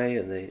harsh in a way,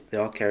 and they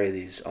all carry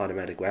these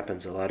automatic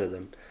weapons, a lot of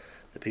them.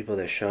 The people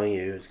they're showing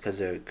you, because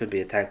they could be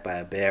attacked by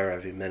a bear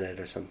every minute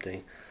or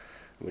something,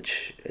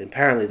 which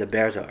apparently the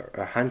bears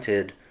are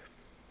hunted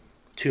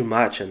too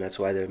much, and that's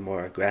why they're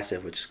more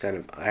aggressive, which is kind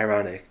of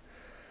ironic.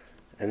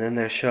 And then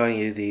they're showing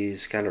you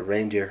these kind of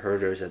reindeer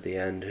herders at the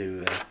end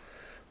who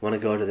want to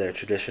go to their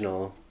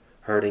traditional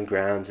herding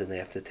grounds, and they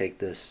have to take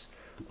this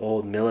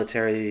old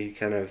military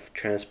kind of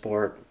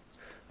transport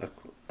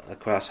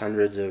across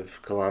hundreds of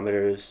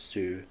kilometers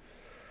to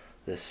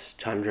this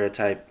tundra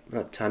type,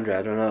 not tundra,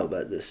 I don't know,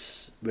 but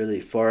this really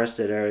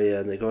forested area,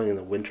 and they're going in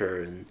the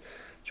winter, and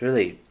it's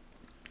really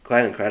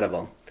quite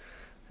incredible.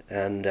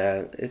 And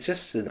it's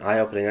just an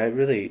eye-opening.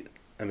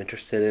 I'm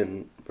interested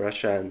in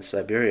Russia and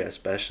Siberia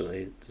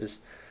especially. It just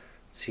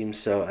seems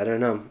so, I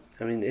don't know.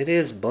 I mean, it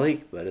is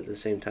bleak, but at the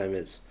same time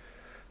it's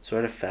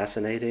sort of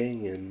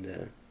fascinating,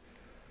 and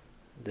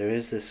there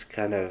is this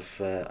kind of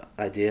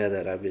idea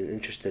that I've been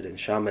interested in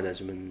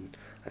shamanism, and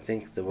I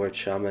think the word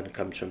shaman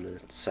comes from the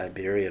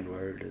Siberian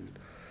word, and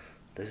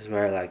this is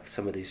where like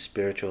some of these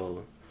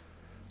spiritual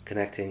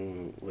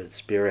connecting with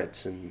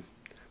spirits and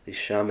these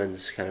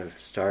shamans kind of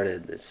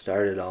started. It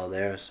started all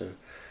there. So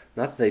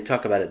not that they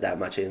talk about it that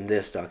much in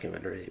this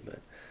documentary, but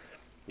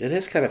it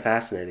is kind of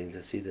fascinating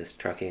to see this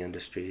trucking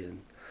industry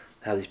and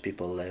how these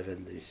people live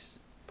in these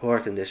poor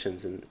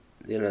conditions. And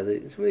some of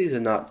these are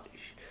not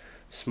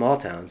small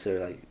towns; they're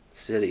like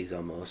cities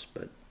almost,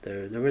 but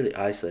they're really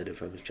isolated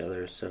from each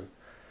other. So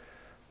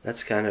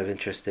that's kind of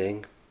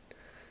interesting.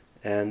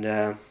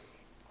 And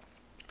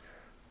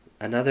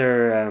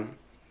another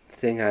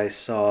thing I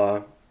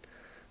saw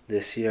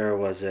this year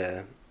was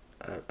a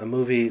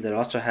movie that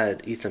also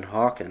had Ethan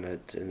Hawke in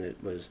it, and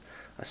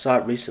I saw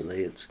it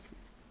recently. It's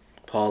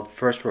called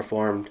First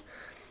Reformed.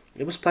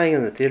 It was playing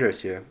in the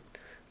theaters here,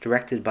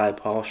 directed by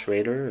Paul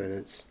Schrader,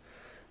 and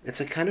it's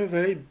a kind of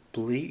very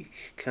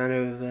bleak, kind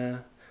of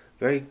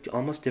very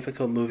almost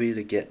difficult movie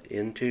to get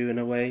into in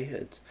a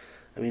way.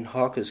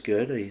 Hawke is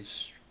good.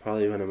 He's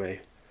probably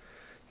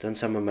done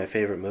some of my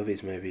favorite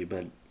movies maybe,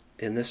 but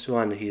in this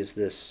one he is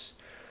this,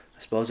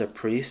 I suppose, a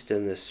priest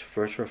in this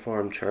First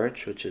Reformed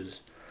church, which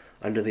is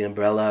under the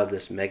umbrella of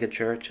this mega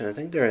church, and I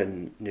think they're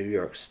in New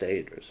York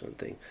State or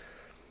something.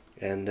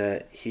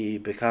 And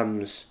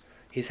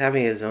he's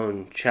having his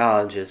own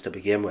challenges to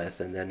begin with,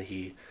 and then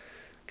he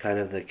kind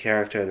of, the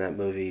character in that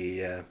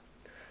movie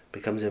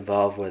becomes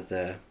involved with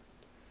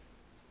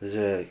there's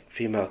a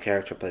female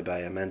character played by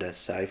Amanda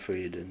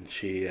Seyfried, and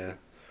she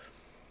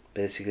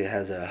basically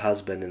has a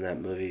husband in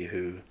that movie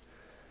who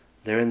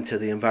they're into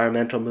the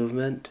environmental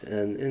movement,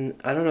 and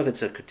I don't know if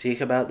it's a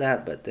critique about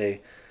that, but they're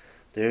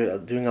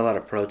doing a lot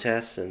of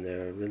protests, and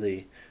they're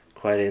really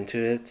quite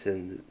into it,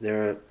 and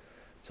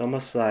it's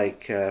almost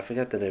like I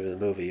forget the name of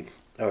the movie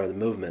or the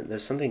movement.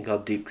 There's something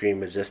called Deep Green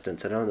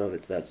Resistance. I don't know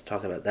if that's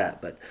talking about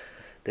that, but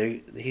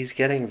he's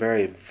getting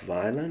very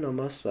violent,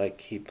 almost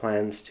like he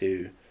plans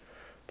to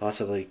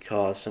possibly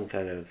cause some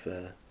kind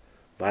of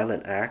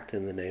violent act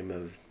in the name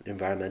of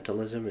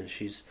environmentalism, and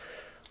she's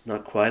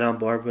not quite on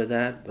board with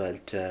that,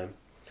 but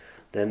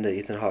then the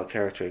Ethan Hawke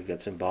character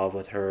gets involved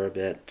with her a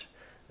bit,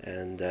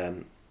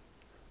 and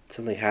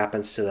something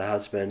happens to the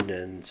husband,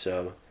 and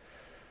so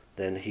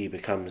then he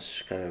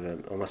becomes kind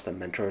of almost a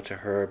mentor to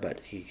her,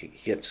 but he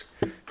gets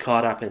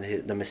caught up in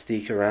the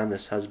mystique around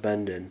this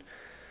husband, and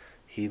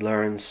he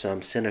learns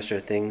some sinister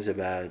things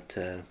about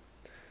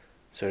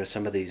sort of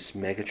some of these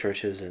mega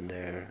churches and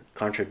their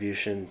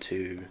contribution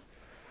to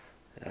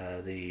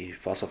the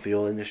fossil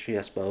fuel industry,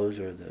 I suppose,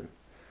 or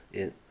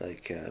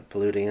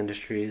polluting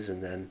industries.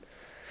 And then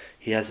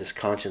he has this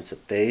conscience of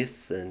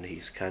faith, and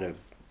he's kind of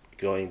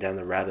going down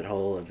the rabbit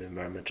hole of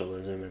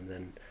environmentalism, and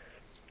then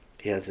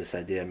he has this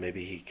idea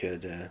maybe he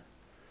could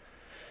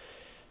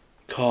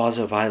cause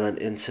a violent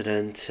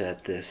incident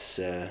at this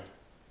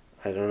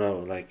I don't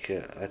know,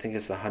 I think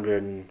it's the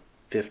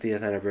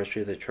 150th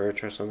anniversary of the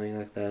church or something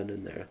like that,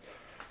 and they're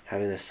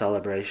having this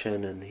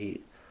celebration, and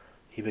he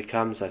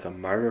becomes like a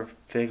martyr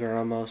figure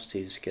almost.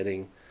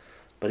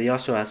 But he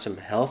also has some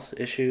health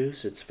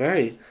issues. It's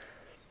very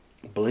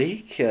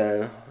bleak.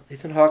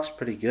 Ethan Hawke's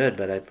pretty good,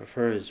 but I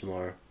prefer his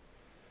more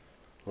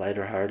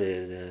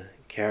lighter-hearted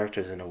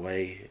characters in a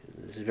way.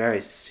 It's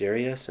very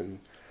serious, and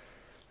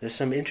there's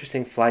some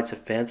interesting flights of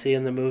fancy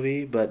in the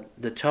movie, but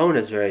the tone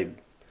is very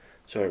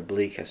sort of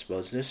bleak, I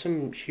suppose. There's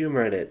some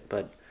humor in it,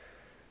 but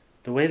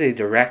the way they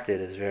direct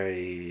it is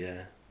very,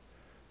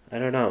 I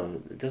don't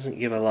know, it doesn't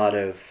give a lot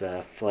of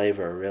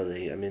flavor,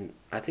 really.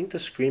 I think the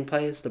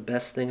screenplay is the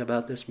best thing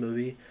about this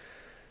movie.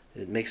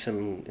 It makes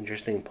some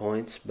interesting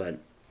points, but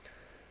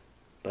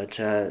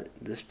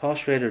this Paul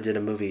Schrader did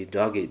a movie,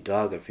 Dog Eat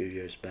Dog, a few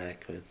years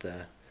back with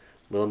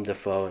Willem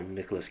Dafoe and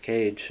Nicolas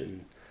Cage,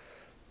 and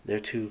they're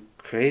two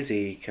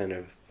crazy kind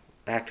of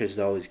actors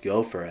that always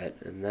go for it,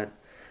 and that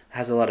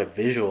has a lot of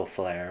visual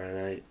flair,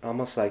 and I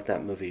almost like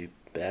that movie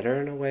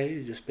better in a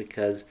way, just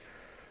because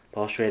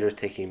Paul Schrader is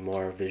taking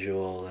more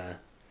visual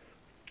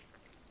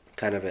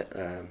kind of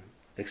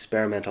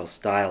experimental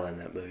style in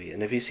that movie.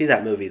 And if you see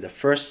that movie, the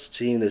first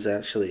scene is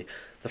actually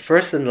the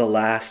first and the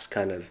last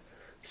kind of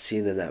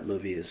scene in that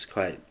movie is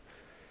quite.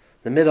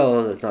 The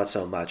middle is not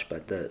so much,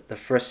 but the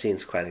first scene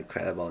is quite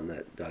incredible in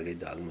that Dog Eat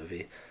Dog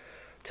movie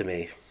to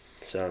me.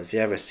 So if you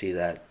ever see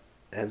that,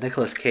 and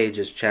Nicolas Cage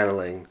is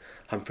channeling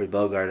Humphrey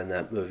Bogart in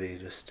that movie,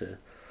 just to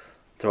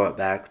throw it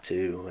back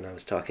to when I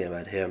was talking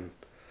about him.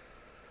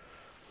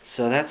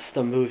 So that's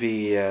the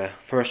movie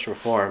First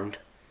Reformed.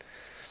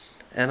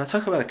 And I'll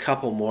talk about a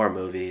couple more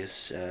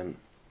movies.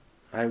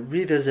 I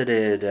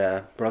revisited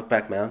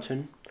Brokeback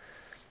Mountain.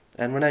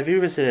 And when I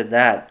revisited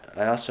that,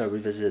 I also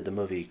revisited the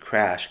movie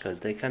Crash because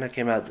they kind of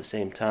came out at the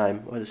same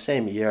time, or the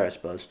same year, I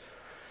suppose.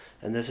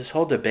 And there's this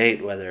whole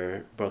debate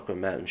whether Brokeback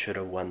Mountain should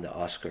have won the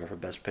Oscar for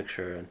Best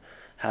Picture and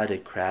how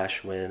did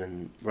Crash win.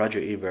 And Roger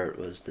Ebert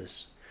was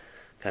this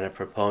kind of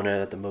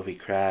proponent of the movie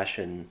Crash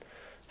and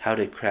how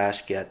did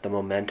Crash get the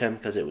momentum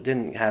because it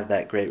didn't have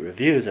that great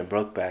reviews and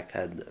Brokeback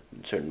had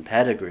a certain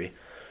pedigree.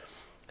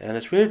 And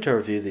it's weird to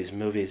review these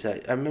movies.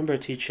 I remember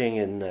teaching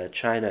in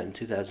China in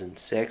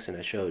 2006 and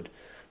I showed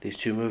these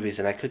two movies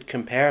and I could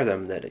compare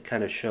them that it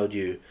kind of showed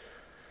you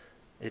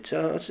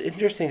it's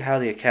interesting how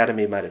the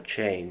Academy might have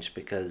changed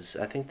because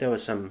I think there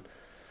was some,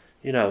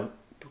 you know,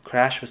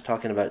 Crash was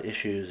talking about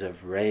issues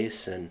of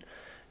race and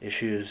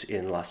issues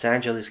in Los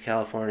Angeles,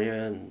 California,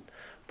 and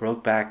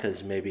Brokeback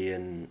is maybe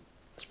in,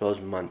 I suppose,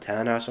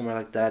 Montana or somewhere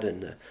like that,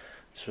 and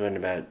it's talking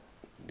about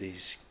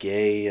these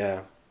gay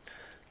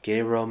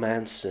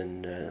romance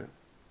and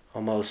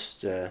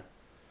almost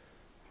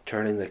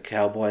turning the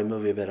cowboy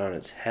movie a bit on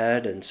its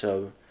head, and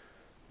so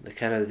the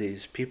kind of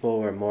these people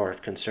were more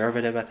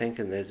conservative, I think,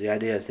 and the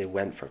idea is they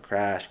went for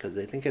Crash because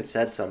they think it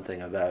said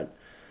something about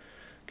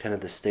kind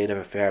of the state of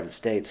affair of the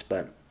states.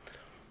 But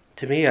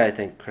to me, I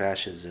think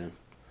Crash is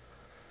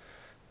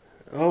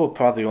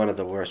probably one of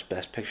the worst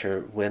Best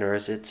Picture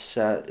winners.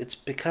 It's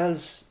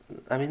because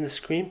I mean the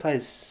screenplay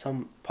is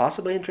some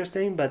possibly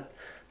interesting, but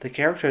the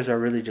characters are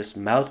really just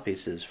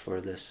mouthpieces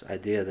for this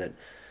idea that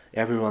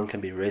everyone can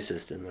be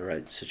racist in the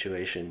right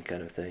situation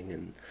kind of thing.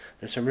 And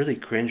there's some really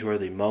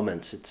cringeworthy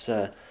moments. It's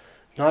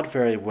not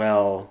very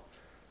well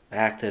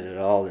acted at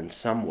all in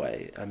some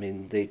way. I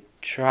mean, they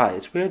try.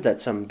 It's weird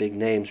that some big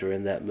names were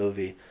in that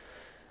movie.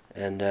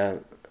 And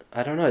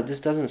I don't know, it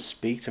just doesn't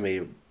speak to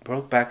me.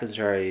 Brokeback is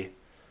very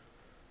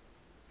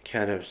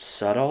kind of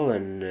subtle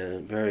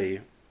and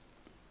very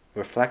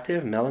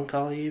reflective,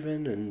 melancholy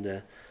even,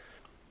 and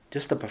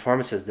just the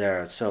performances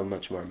there are so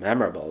much more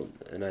memorable,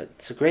 and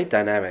it's a great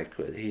dynamic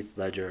with Heath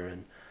Ledger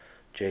and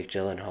Jake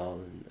Gyllenhaal,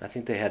 and I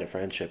think they had a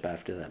friendship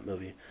after that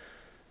movie.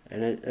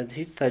 And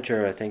Heath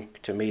Ledger, I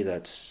think to me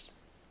that's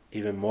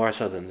even more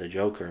so than the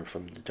Joker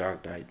from The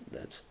Dark Knight.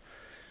 That's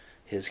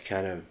his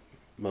kind of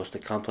most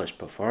accomplished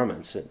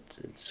performance.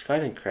 It's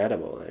quite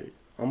incredible. I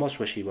almost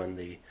wish he won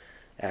the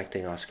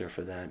acting Oscar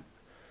for that.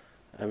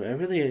 I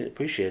really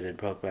appreciated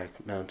Brokeback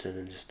Mountain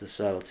and just the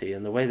subtlety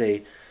and the way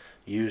they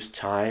use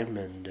time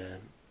and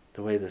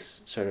the way this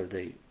sort of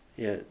they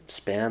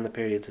span the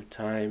periods of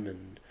time,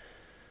 and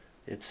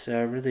it's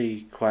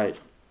really quite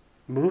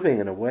moving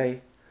in a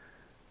way.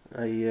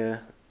 I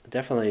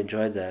definitely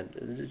enjoyed that.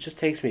 It just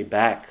takes me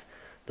back,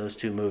 those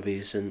two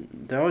movies, and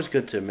they're always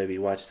good to maybe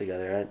watch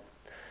together.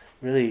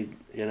 I really,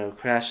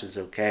 Crash is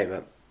okay,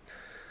 but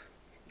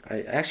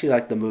I actually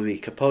like the movie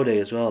Capote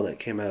as well that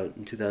came out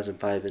in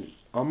 2005, and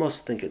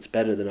almost think it's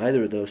better than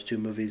either of those two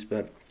movies,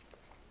 but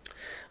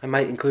I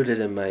might include it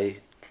in my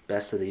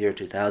best of the year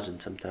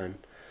 2000 sometime.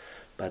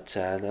 But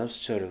that was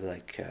sort of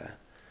like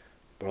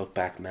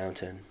Brokeback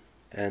Mountain.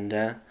 And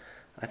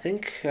I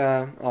think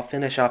I'll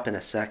finish up in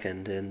a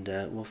second, and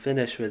we'll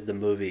finish with the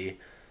movie,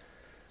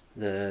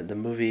 the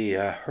movie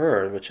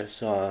Her, which I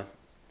saw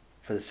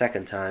for the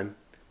second time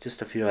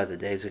just a few other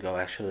days ago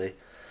actually.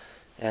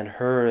 And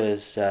Her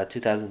is a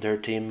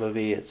 2013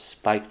 movie. It's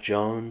Spike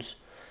Jonze.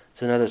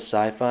 It's another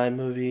sci-fi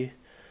movie.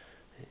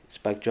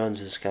 Spike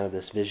Jonze is kind of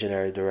this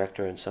visionary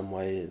director in some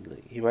way.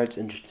 He writes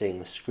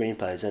interesting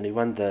screenplays, and he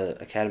won the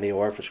Academy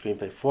Award for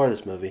screenplay for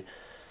this movie.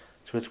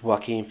 It's with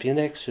Joaquin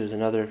Phoenix, who's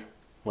another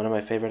one of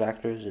my favorite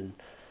actors, and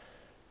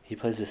he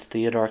plays this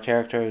Theodore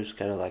character who's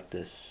kind of like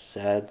this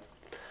sad,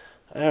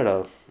 I don't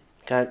know,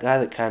 guy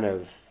that kind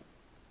of,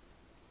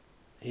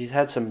 he's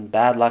had some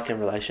bad luck in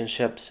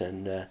relationships,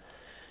 and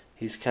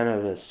he's kind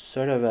of a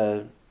sort of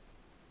a,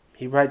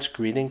 he writes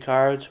greeting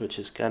cards, which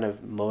is kind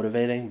of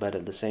motivating, but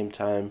at the same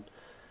time,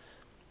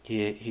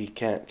 he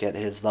can't get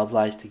his love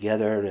life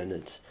together, and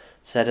it's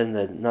set in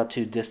the not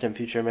too distant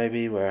future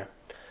maybe, where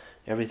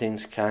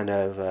everything's kind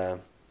of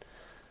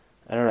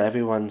I don't know,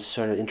 everyone's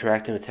sort of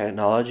interacting with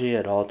technology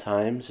at all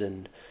times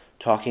and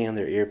talking on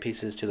their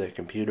earpieces to their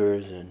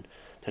computers, and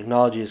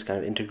technology is kind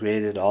of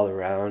integrated all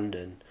around,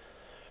 and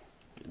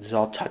there's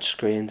all touch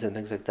screens and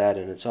things like that,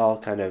 and it's all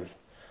kind of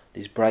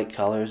these bright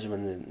colors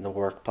when in the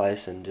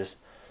workplace, and just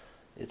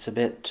it's a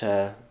bit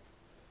I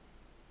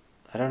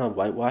don't know,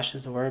 whitewash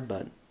is the word,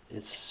 but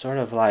it's sort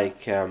of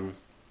like I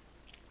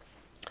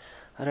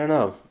don't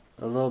know,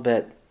 a little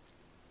bit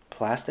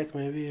plastic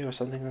maybe or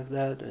something like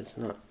that. It's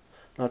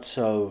not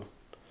so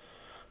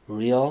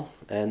real,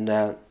 and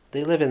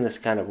they live in this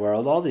kind of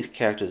world. All these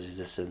characters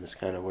exist in this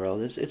kind of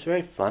world. It's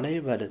very funny,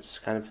 but it's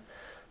kind of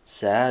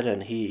sad,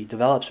 and he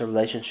develops a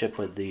relationship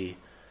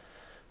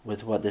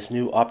with what this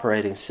new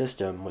operating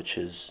system, which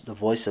is the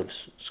voice of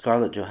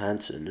Scarlett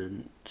Johansson,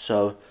 and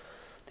so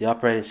the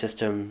operating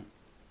system,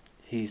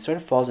 he sort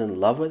of falls in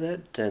love with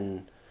it,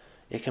 and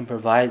it can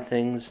provide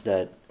things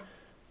that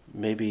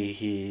maybe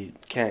he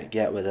can't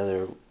get with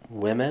other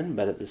women,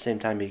 but at the same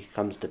time he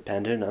becomes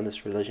dependent on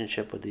this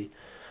relationship with the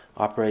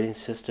operating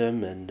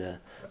system, and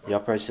the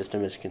operating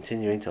system is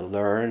continuing to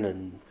learn,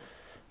 and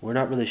we're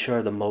not really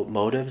sure the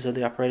motives of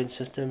the operating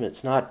system.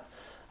 It's not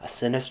a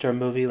sinister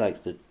movie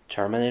like the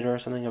Terminator or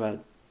something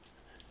about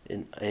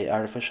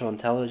artificial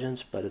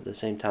intelligence, but at the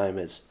same time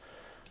it's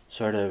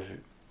sort of,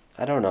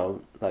 I don't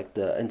know, like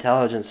the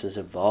intelligence is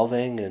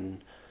evolving,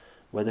 and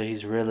whether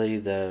he's really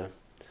the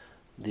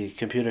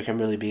computer can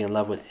really be in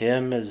love with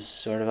him is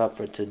sort of up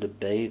for to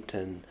debate,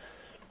 and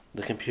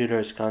the computer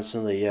is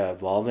constantly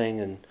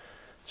evolving, and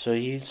so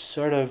he's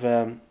sort of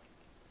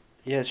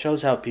it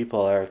shows how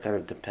people are kind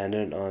of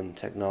dependent on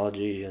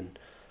technology and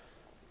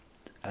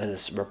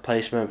as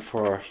replacement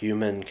for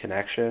human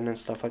connection and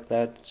stuff like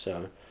that.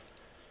 So,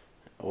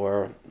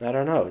 or I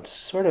don't know, it's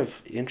sort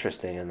of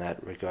interesting in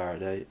that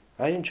regard.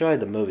 I enjoy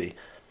the movie.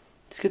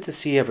 It's good to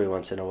see every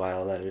once in a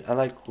while. I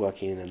like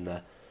Joaquin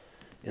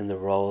in the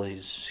role.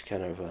 He's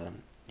kind of I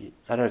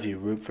don't know if you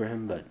root for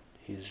him, but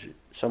he's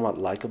somewhat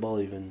likable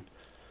even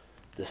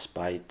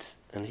despite,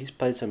 and he's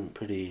played some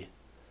pretty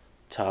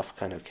tough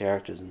kind of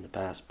characters in the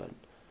past. But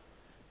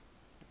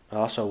I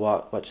also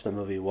watched the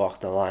movie Walk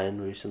the Line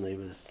recently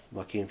with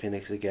Joaquin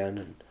Phoenix again,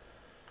 and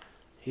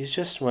he's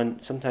just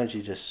sometimes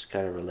you just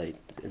kind of relate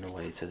in a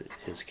way to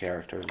his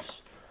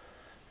characters,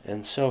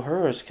 and so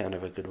Her is kind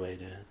of a good way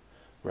to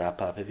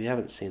wrap up. If you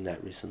haven't seen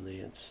that recently,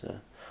 it's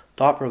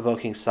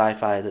thought-provoking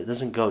sci-fi that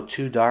doesn't go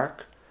too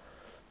dark,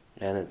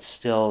 and it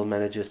still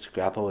manages to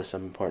grapple with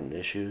some important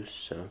issues.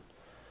 So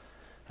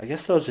I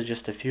guess those are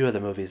just a few of the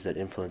movies that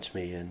influenced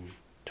me in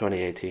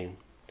 2018.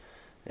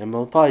 And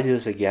we'll probably do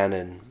this again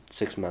in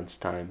 6 months'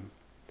 time.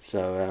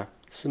 So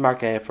this is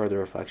Mark A. Further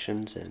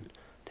Reflections, and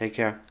take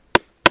care.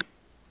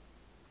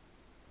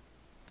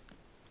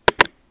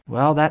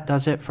 Well, that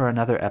does it for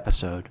another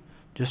episode.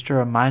 Just a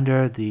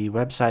reminder, the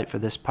website for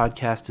this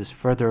podcast is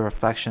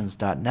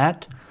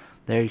furtherreflections.net.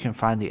 There you can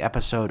find the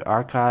episode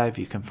archive,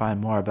 you can find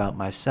more about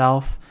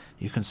myself,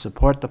 you can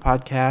support the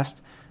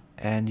podcast,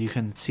 and you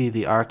can see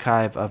the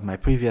archive of my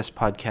previous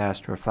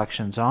podcast,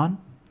 Reflections On.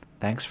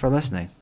 Thanks for listening.